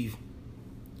don't leave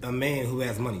a man who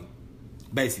has money.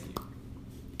 Basically,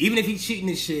 even if he's cheating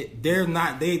and shit, they're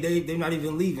not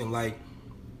even leaving. Like,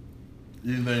 I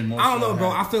don't know, bro.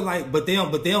 I feel like, but they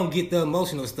don't get the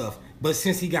emotional stuff. But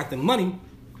since he got the money,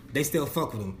 they still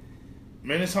fuck with him.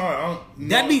 Man, it's hard.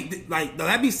 That'd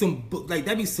be some bullshit.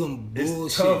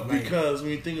 It's tough because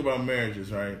when you think about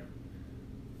marriages, right?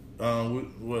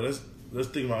 Let's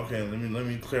think about. Okay, let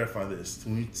me clarify this.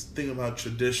 When you think about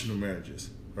traditional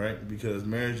marriages, right? Because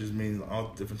marriages mean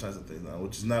all different types of things now,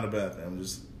 which is not a bad thing. I'm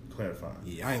just clarifying.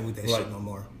 Yeah, I ain't with that shit no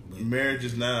more. But marriage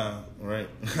is now, right?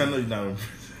 I know you're not.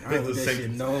 I ain't with that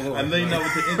shit no more. I know you're not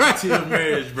with the entity of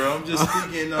marriage, bro. I'm just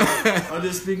speaking. I'm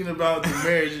just speaking about the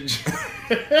marriage in general.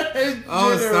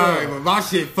 Oh, sorry, but my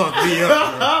shit fucked me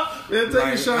up, bro. Man,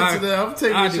 take a shot to that. I'm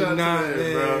taking a shot to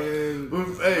that, bro.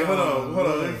 Hey, hold on.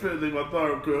 Let me finish my thought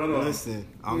real quick. Hold on. Listen,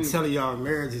 I'm telling y'all,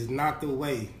 marriage is not the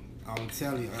way. I'm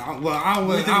telling you. I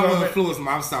won't influence them.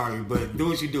 I'm sorry, but do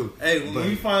what you do. Hey, when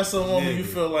you find someone who you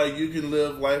feel like you can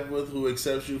live life with, who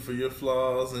accepts you for your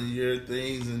flaws and your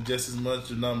things, and just as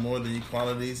much, if not more, than your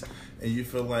qualities, and you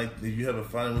feel like if you have a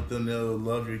fight with them, they'll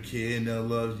love your kid, and they'll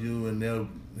love you, and they'll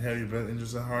have your best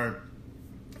interest at heart,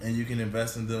 and you can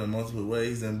invest in them in multiple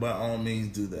ways, then by all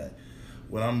means do that.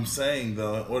 What I'm saying,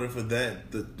 though, in order for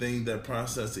that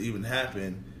process to even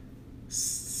happen,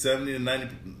 80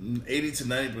 to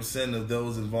 90% of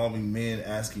those involving men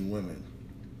asking women.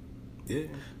 Yeah.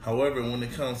 However, when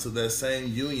it comes to that same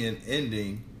union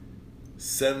ending,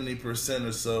 70%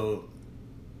 or so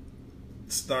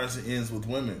starts and ends with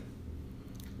women.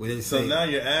 So now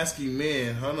you're asking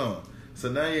men, hold on. So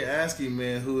now you're asking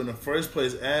men who in the first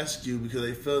place asked you because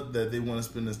they felt that they want to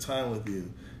spend this time with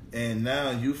you. And now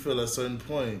you feel at a certain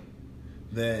point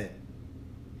that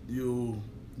you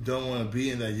don't want to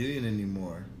be in that union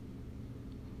anymore.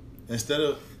 Instead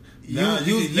of now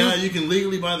you can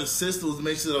legally by the systems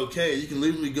makes it okay. You can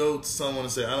legally go to someone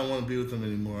and say, I don't want to be with them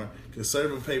anymore. Because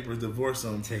serve him papers, divorce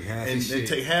him, take half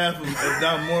of if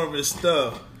not more of his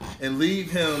stuff, and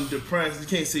leave him depressed. You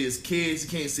can't see his kids.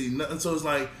 You can't see nothing. So it's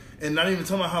like, and not even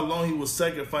talking about how long he was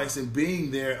sacrificing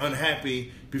being there,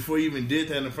 unhappy before he even did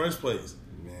that in the first place.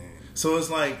 Man. So it's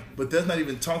like, but that's not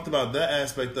even talked about that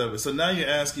aspect of it. So now you're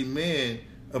asking men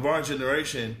of our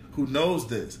generation who knows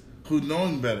this, who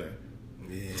knowing better.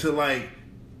 Yeah.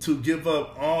 To give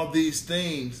up all these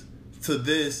things to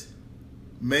this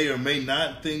may or may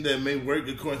not thing that may work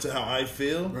according to how I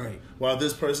feel. Right. While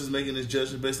this person's making this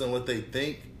judgment based on what they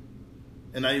think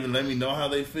and not even let me know how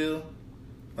they feel.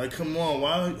 Like, come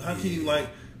on, how can you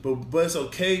but it's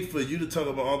okay for you to talk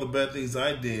about all the bad things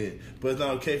I did, but it's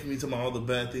not okay for me to talk about all the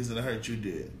bad things that I hurt you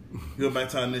did. Go back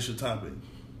to our initial topic.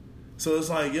 So it's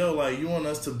like, yo, you want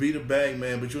us to be the bag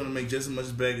man, but you want to make just as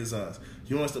much bag as us.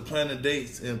 You want us to plan the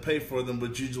dates and pay for them,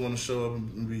 but you just want to show up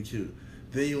and be cute.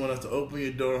 Then you want us to open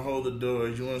your door, hold the door.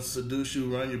 You want us to seduce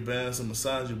you, run your bands, and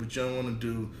massage you, but you don't want to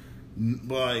do,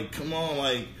 come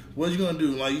on, what are you going to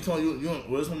do? You told you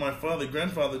what's with my father,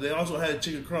 grandfather, they also had a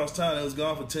chick across town that was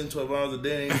gone for 10, 12 hours a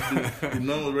day and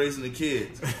none was raising the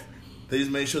kids. They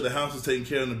just made sure the house was taken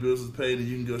care of and the bills was paid and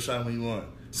you can go shop when you want.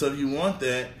 So if you want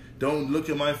that, don't look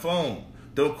at my phone.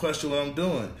 Don't question what I'm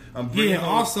doing.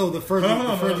 Also the further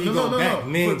you go back,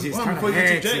 men just kind of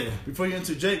had to. Before you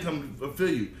interject, I feel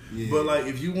you. Yeah. But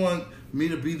if you want me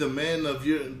to be the man of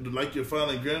your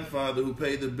father and grandfather who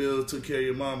paid the bills, took care of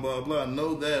your mom, blah, blah,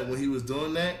 know that when he was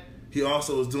doing that, he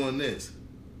also was doing this.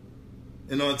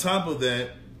 And on top of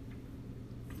that,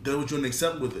 that's what you want to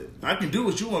accept with it. I can do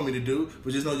what you want me to do,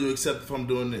 but just know you accept if I'm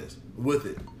doing this with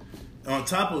it. On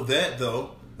top of that,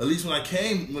 though, at least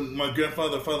when my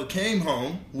father came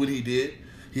home, when he did,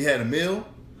 he had a meal.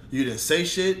 You didn't say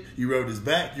shit. You rubbed his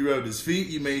back. You rubbed his feet.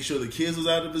 You made sure the kids was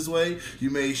out of his way. You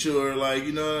made sure,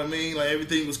 you know what I mean?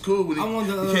 Everything was cool when he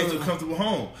came to a comfortable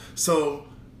home. So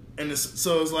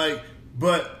it's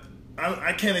but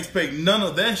I can't expect none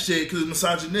of that shit because it's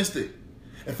misogynistic.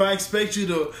 If I expect you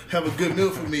to have a good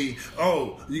meal for me, I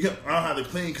don't have to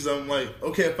clean because I'm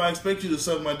okay, if I expect you to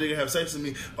suck my dick and have sex with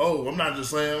me, I'm not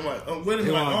just saying, wait a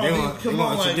minute. Come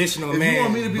on, traditional if man, you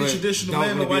want me to be a traditional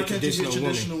man, then why can't you be a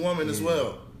traditional woman as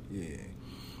well?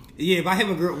 Yeah, if I have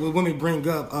a girl with women bring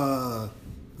up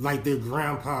their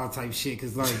grandpa type shit,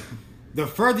 because the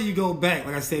further you go back,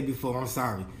 like I said before, I'm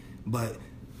sorry, but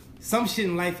some shit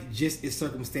in life just is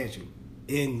circumstantial.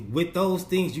 And with those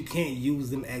things, you can't use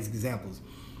them as examples.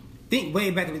 Think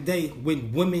way back in the day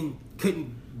when women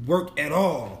couldn't work at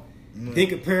all. Think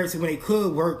compared to when they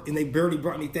could work and they barely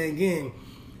brought anything in.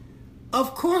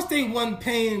 Of course they wasn't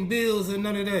paying bills or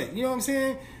none of that. You know what I'm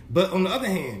saying? But on the other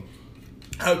hand,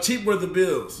 how cheap were the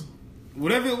bills?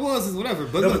 Whatever it was is whatever.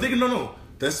 But no.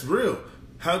 That's real.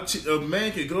 How a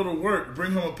man can go to work,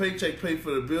 bring home a paycheck, pay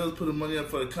for the bills, put the money up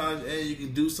for the college, and you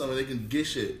can do something. They can get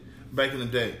shit back in the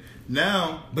day.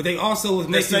 Now, but they also was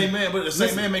making same man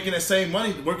making that same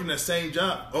money, working that same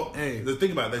job.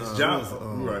 Think about it, that's job.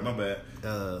 Right, my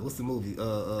bad. What's the movie?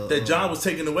 That job was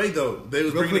taken away though. They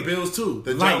was bringing the bills too.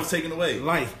 The job was taken away.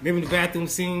 Remember the bathroom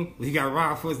scene where he got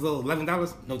robbed for his little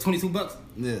 $11? No, $22.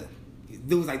 Yeah.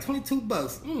 It was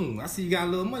 $22. I see you got a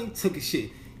little money. Took his shit.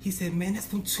 He said, "Man, that's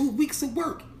from 2 weeks of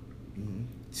work.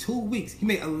 2 weeks. He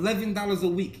made $11 a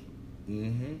week.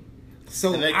 Mm-hmm.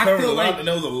 So and they I covered feel a lot, like and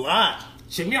there was a lot.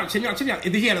 Check me out. And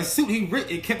then he had a suit.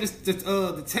 It kept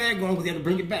the tag on because he had to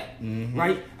bring it back. Mm-hmm.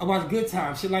 Right? I watched Good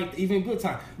Time. Shit like even Good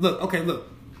Time. Look.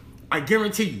 I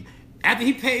guarantee you, after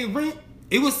he paid rent,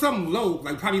 it was something low,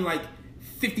 like probably like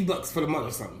 $50 for the month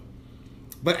or something.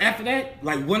 But after that,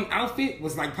 like one outfit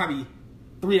was like probably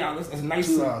 $3. That's a nice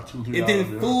suit. And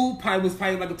then food probably was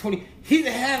like a $20. He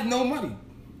didn't have no money.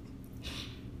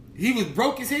 He was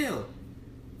broke as hell.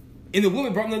 And the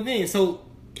woman brought nothing in. So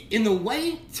in a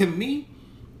way, to me,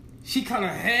 she kind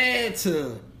of had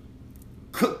to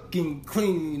cook and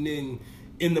clean and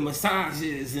in the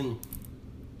massages and.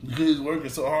 He's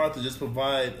working so hard to just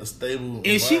provide a stable.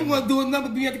 And she wasn't doing nothing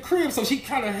but be at the crib, so she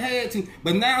kind of had to.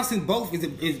 But now, since both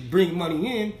is bringing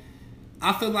money in,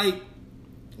 I feel like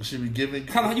it should be giving.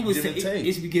 Kind of how you would say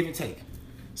it should be give and take.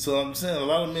 So I'm saying a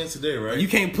lot of men today, right? You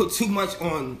can't put too much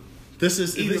on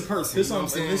either person. This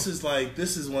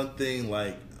is one thing.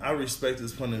 Like I respect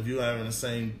this point of view. Having the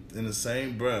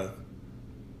same breath,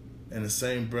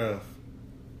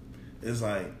 it's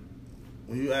like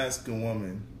when you ask a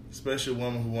woman. Especially a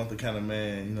woman who wants the kind of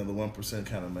man, the 1%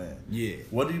 kind of man. Yeah.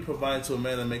 What do you provide to a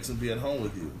man that makes him be at home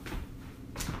with you?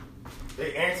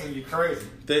 They answer you crazy.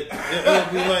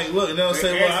 It'll be like, look,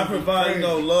 say, well, I provide,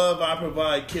 love, I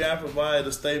provide care, I provide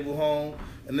a stable home.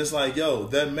 And it's like, yo,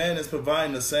 that man is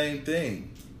providing the same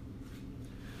thing.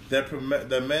 That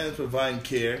man is providing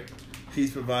care,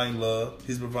 he's providing love,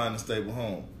 he's providing a stable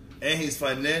home. And he's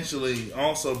financially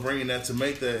also bringing that to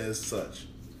make that as such.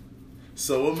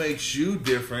 So what makes you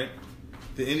different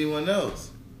than anyone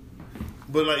else?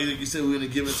 But like you said, we're in a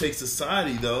give and take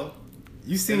society, though.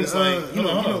 You see, it's like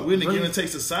we're in a give and take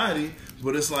society,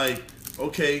 but it's like,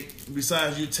 okay,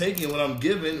 besides you taking what I'm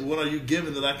giving, what are you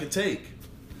giving that I can take?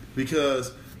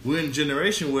 Because we're in a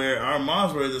generation where our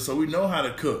moms raised us, so we know how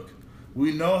to cook,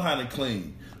 we know how to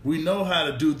clean, we know how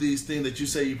to do these things that you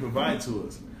say you provide to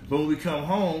us. But when we come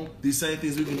home, these same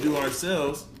things we can do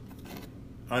ourselves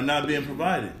are not being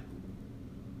provided.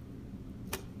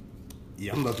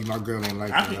 Yeah, I'm lucky my girl ain't like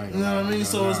that. You know what I mean?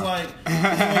 So it's like, one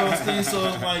of those things, so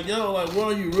it's like, yo, like,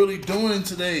 what are you really doing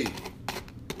today?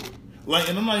 Like,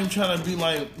 and I'm not even trying to be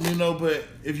like, but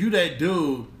if you that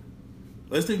dude,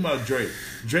 let's think about Drake.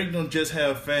 Drake don't just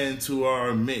have fans who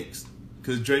are mixed,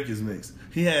 because Drake is mixed.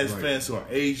 He has fans who are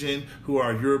Asian, who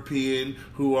are European,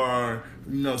 who are,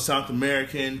 South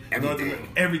American,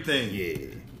 everything.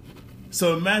 Yeah.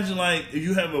 So imagine, like, if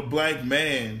you have a black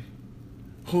man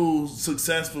who's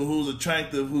successful, who's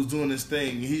attractive, who's doing this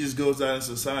thing, and he just goes out in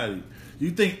society. You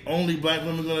think only black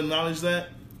women are going to acknowledge that?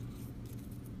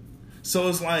 So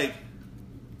it's like,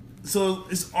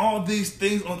 it's all these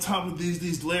things on top of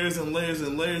these layers and layers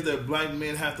and layers that black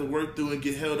men have to work through and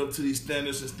get held up to these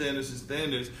standards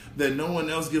that no one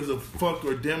else gives a fuck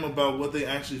or damn about what they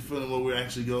actually feel and what we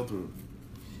actually go through.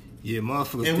 Yeah,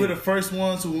 motherfuckers. And we're the first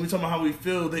ones who, when we talk about how we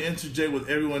feel, they interject with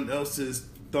everyone else's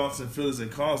thoughts and feelings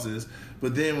and causes.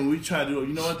 But then when we try to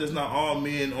do, that's not all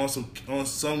men on some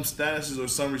statuses or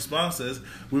some responses.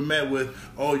 We're met with,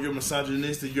 oh, you're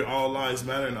misogynistic, you're all lives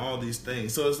matter, and all these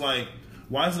things. So it's like,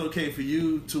 why is it okay for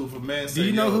you if a man say, do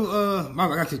you know who,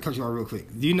 Mike, I got to cut you out real quick.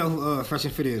 Do you know who Fresh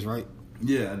and Fit is, right?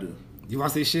 Yeah, I do. You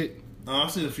watch this shit? I've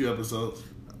seen a few episodes.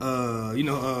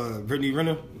 Brittany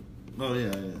Renner? Oh,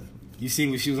 yeah. You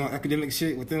seen when she was on academic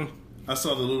shit with them? I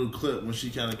saw the little clip when she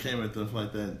kind of came at them for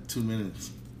like that 2 minutes.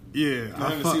 Yeah,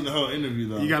 I haven't seen the whole interview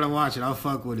though. You gotta watch it. I'll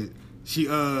fuck with it. She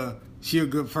a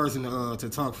good person to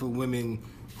talk for women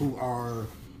who are,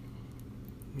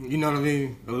 you know what I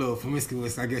mean, a little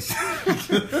promiscuous, I guess.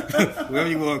 Whatever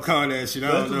you want to call that shit.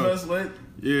 I don't know. That's the best way.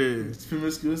 Yeah, it's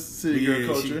promiscuous city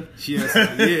girl culture. She has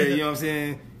some, you know what I'm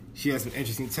saying. She has some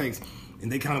interesting takes, and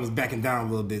they kind of was backing down a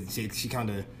little bit. She kind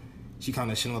of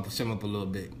shut them up a little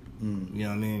bit. You know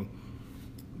what I mean.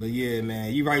 But yeah,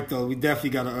 man, you right though. We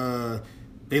definitely gotta.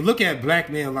 They look at black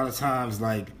men a lot of times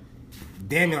like,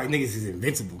 damn it, like niggas is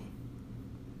invincible.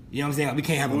 You know what I'm saying? Like, we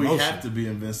can't have emotion. We have to be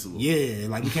invincible. Yeah,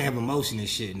 like we can't have emotion and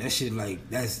shit. And that shit, like,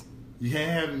 that's... You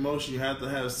can't have emotion. You have to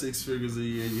have 6 figures a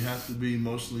year. You have to be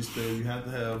emotionally stable. You have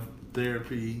to have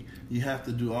therapy. You have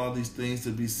to do all these things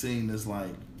to be seen as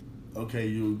like, okay,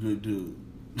 you're a good dude.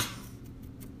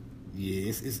 Yeah,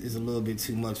 it's a little bit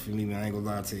too much for me, man. I ain't gonna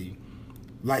lie to you.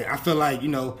 Like, I feel like,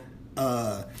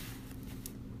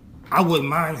 I wouldn't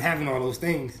mind having all those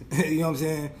things. You know what I'm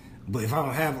saying? But if I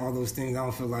don't have all those things, I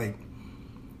don't feel like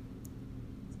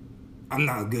I'm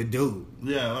not a good dude.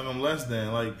 Yeah, like I'm less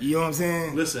than. Like, you know what I'm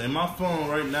saying? Listen, in my phone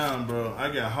right now, bro, I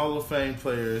got Hall of Fame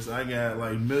players. I got,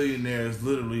 like, millionaires,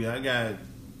 literally. I got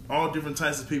all different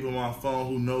types of people on my phone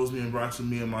who knows me and rocks with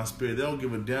me in my spirit. They don't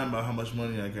give a damn about how much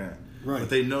money I got. Right. But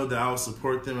they know that I'll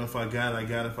support them. If I got it, I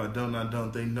got it. If I don't, I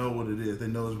don't. They know what it is. They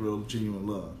know it's real, genuine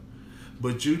love.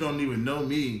 But you don't even know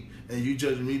me, and you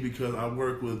judge me because I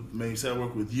work with, maybe say I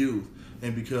work with youth,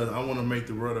 and because I want to make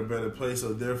the world a better place.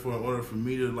 So therefore, in order for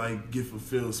me to like get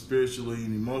fulfilled spiritually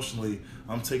and emotionally,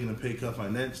 I'm taking a pay cut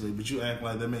financially. But you act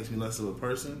like that makes me less of a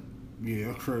person. Yeah,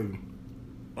 I'm crazy.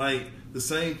 Like the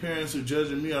same parents who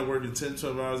judging me are working 10,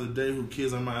 12 hours a day, who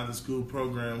kids on my after school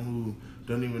program who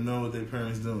don't even know what their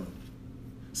parents doing.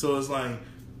 So it's like,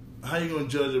 how you gonna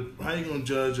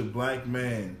judge a black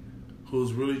man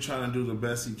who's really trying to do the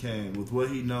best he can with what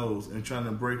he knows and trying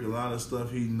to break a lot of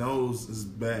stuff he knows is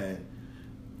bad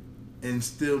and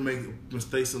still make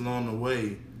mistakes along the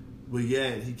way, but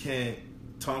yet he can't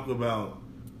talk about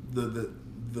the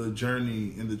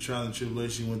journey and the trial and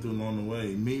tribulation he went through along the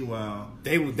way. Meanwhile,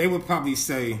 they would probably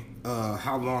say,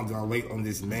 how long do I wait on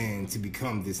this man to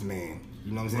become this man?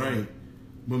 You know what I'm saying? Right.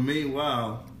 But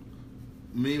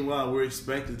meanwhile, we're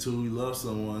expected to, we love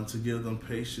someone, to give them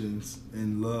patience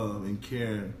and love and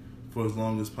care for as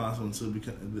long as possible until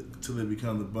they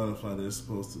become the butterfly they're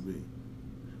supposed to be.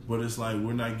 But it's like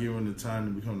we're not giving the time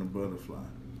to become the butterfly.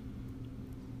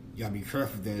 You gotta be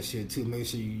careful with that shit too. Make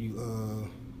sure you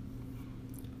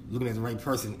looking at the right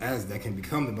person as that can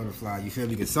become the butterfly. You feel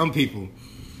me? Because some people,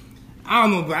 I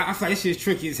don't know, but I feel like that shit's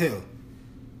tricky as hell.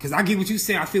 Because I get what you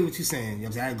say, I feel what you're saying. You know what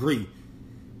I'm saying? I agree.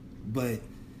 But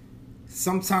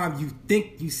sometimes you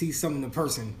think you see something in a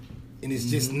person and it's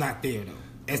just not there though.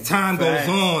 As time goes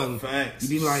on, you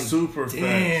be like, super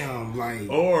damn, facts. like,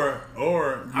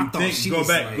 or you think go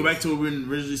back to what we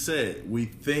originally said. We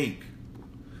think,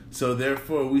 so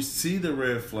therefore we see the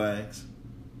red flags.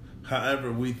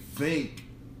 However, we think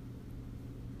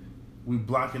we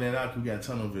blocking that out because we got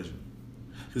tunnel vision.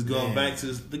 Because going back to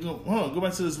this, go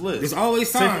back to this list. There's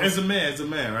always times. As a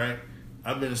man, right?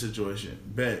 I've been in a situation.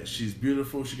 Bet she's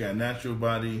beautiful. She got a natural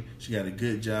body. She got a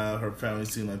good job. Her family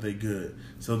seem like they good.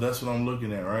 So that's what I'm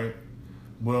looking at, right?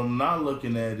 What I'm not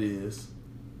looking at is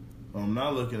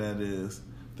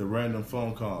the random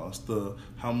phone calls, the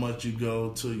how much you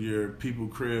go to your people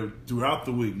crib throughout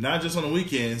the week, not just on the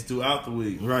weekends, throughout the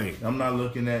week. Right. I'm not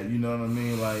looking at, you know what I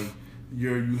mean, like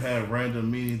you have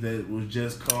random meetings that was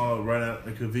just called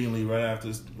conveniently right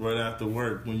after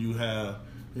work when you have.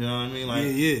 You know what I mean? Like,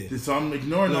 yeah. So I'm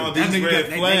ignoring all these red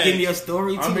flags. They give me a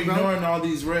story too, I'm ignoring all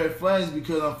these red flags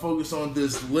because I'm focused on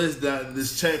this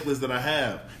checklist that I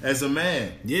have as a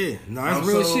man. Yeah, no, that's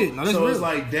real shit. No, that's real. It's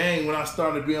like, dang, when I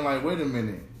started being like, wait a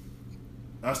minute,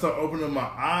 I start opening my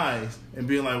eyes and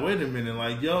being like, wait a minute,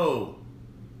 like, yo,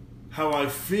 how I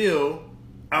feel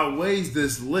outweighs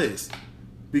this list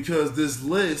because this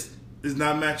list is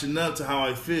not matching up to how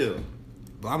I feel.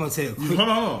 But I'm gonna tell you, hold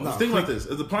on. Let's think about this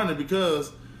as a partner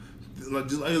because. Like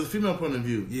just like as a female point of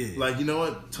view, like you know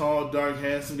what, tall, dark,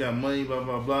 handsome, got money, blah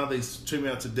blah blah. They take me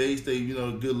out to dates. They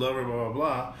good lover, blah blah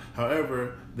blah.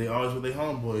 However, they always with their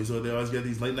homeboys, or they always get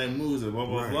these late night moves, and blah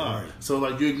blah blah. Right. So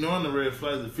like you're ignoring the red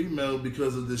flags of female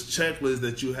because of this checklist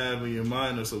that you have in your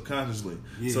mind or subconsciously.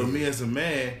 Yeah. So me as a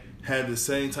man had the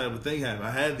same type of thing happen.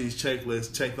 I had these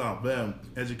checklists checked off, bam,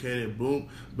 educated, boom,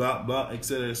 blah blah,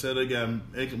 etc.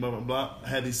 Got blah blah blah. I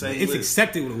had these same. It's lists.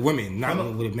 accepted with women, not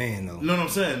with a man though. No, I'm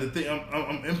saying the thing.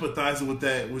 I'm empathizing with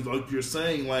that. With like you're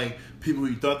saying, like people who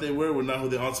you thought they were not who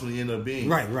they ultimately end up being.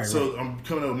 Right. So I'm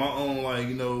coming up with my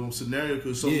own scenario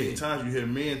because so many times you hear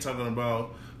men talking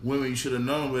about women you should have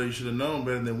known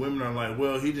better. And then women are like,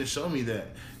 well, he didn't show me that,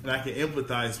 and I can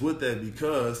empathize with that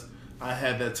because. I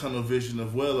had that tunnel vision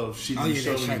of she didn't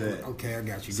show me that. Okay, I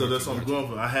got you. So that's what I'm going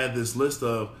for. I had this list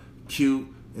of cute,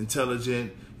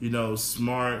 intelligent,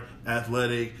 smart,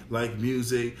 athletic, like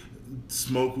music,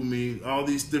 smoke with me, all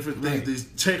these different things, these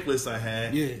checklists I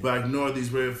had, but I ignored these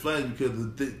red flags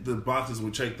because the boxes were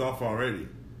checked off already.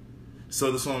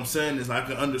 So that's what I'm saying is I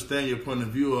can understand your point of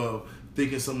view of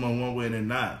thinking someone one way and they're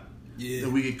not. Yeah.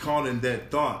 And we get caught in that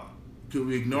thought. Because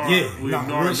we ignore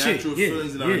our natural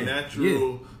feelings and our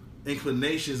natural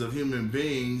inclinations of human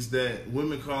beings that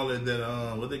women call it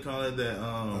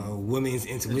women's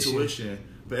intuition.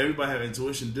 But everybody have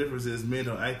intuition. Differences men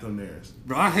don't act on theirs.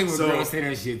 Bro, I hate when girls say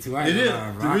that shit too. It is.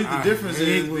 The difference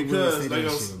is because like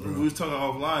we was talking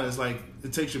offline, it's like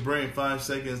it takes your brain 5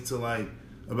 seconds to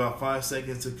about 5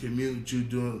 seconds to commute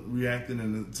you reacting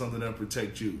and something that'll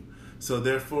protect you. So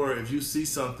therefore, if you see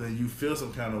something, you feel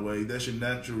some kind of way, that's your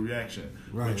natural reaction.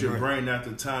 But your brain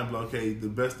after time, okay, the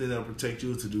best thing that'll protect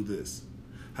you is to do this.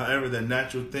 However, that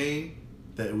natural thing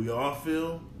that we all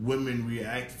feel, women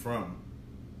react from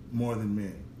more than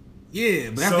men. Yeah,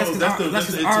 but that's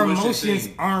because our emotions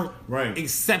aren't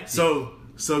accepted. So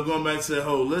going back to that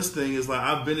whole list thing, is like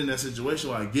I've been in that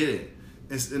situation where I get it.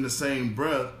 It's in the same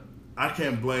breath. I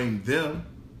can't blame them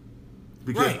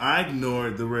because I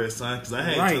ignored the red sign because I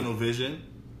had tunnel vision.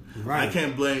 Right. I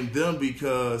can't blame them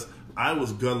because I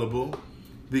was gullible,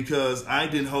 because I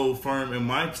didn't hold firm in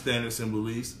my standards and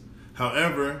beliefs.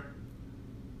 However,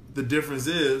 the difference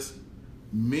is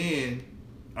men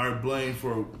are blamed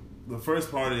for the first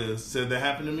part is said that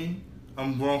happened to me.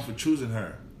 I'm wrong for choosing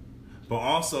her. But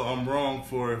also I'm wrong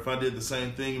for if I did the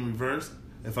same thing in reverse.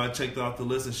 If I checked off the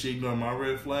list and she ignored my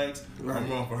red flags, I'm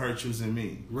wrong for her choosing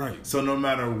me. Right. So no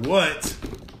matter what,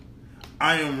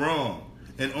 I am wrong.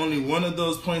 And only one of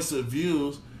those points of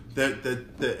views that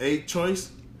A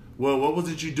choice, well, what was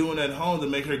it you doing at home to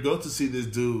make her go to see this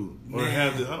dude? Or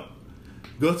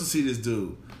go to see this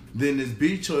dude? Then this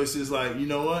B choice is like, you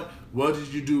know what did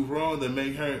you do wrong that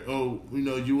make her,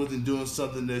 you wasn't doing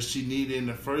something that she needed in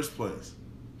the first place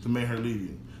to make her leave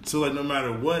you. So like no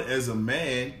matter what, as a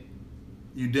man,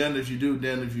 you damned if you do,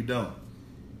 damned if you don't.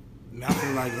 I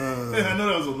feel like I know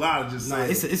that was a lot of just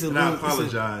saying. It's a and lose, I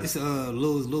apologize. It's a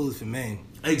lose for men.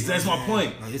 That's my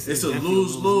point. Like, it's a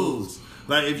lose.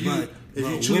 Like if you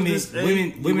choose women, this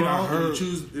A, women wrong. are heard.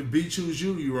 If B choose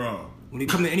you wrong. When it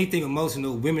comes to anything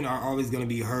emotional, women are always going to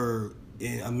be heard.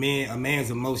 And a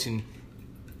man's emotion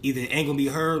either ain't gonna be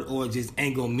heard or just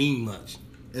ain't gonna mean much.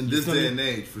 In this day and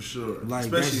age, for sure. Like,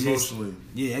 especially emotionally.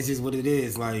 That's just what it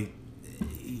is. Like,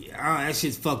 that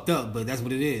shit's fucked up, but that's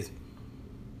what it is.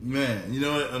 Man, you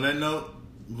know what? On that note,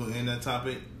 we're gonna end that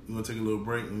topic. We're gonna take a little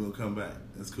break and we're gonna come back.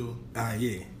 That's cool?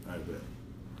 Yeah. All right, bet.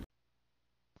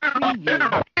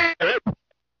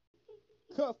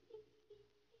 Cuff.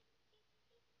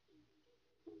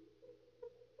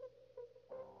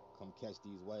 Come catch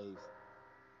these waves.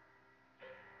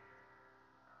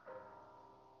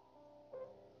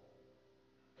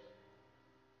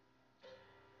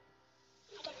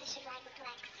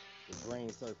 The Brain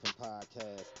Surfing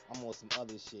Podcast. I'm on some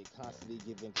other shit, constantly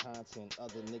giving content.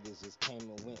 Other niggas just came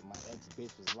and went. My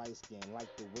ex-bitch was light-skinned,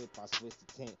 like the whip, I switched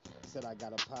the tint. Said I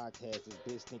got a podcast, this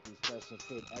bitch think we fresh and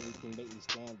fit. Everything make me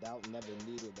stand out, never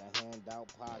needed a handout.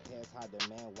 Podcast high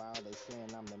demand, while they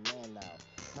saying I'm the man now.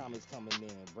 Comments coming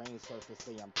in, Brain Surfing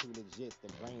say I'm too legit.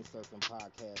 The Brain Surfing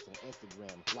Podcast on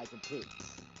Instagram, like a pic.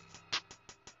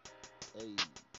 Hey.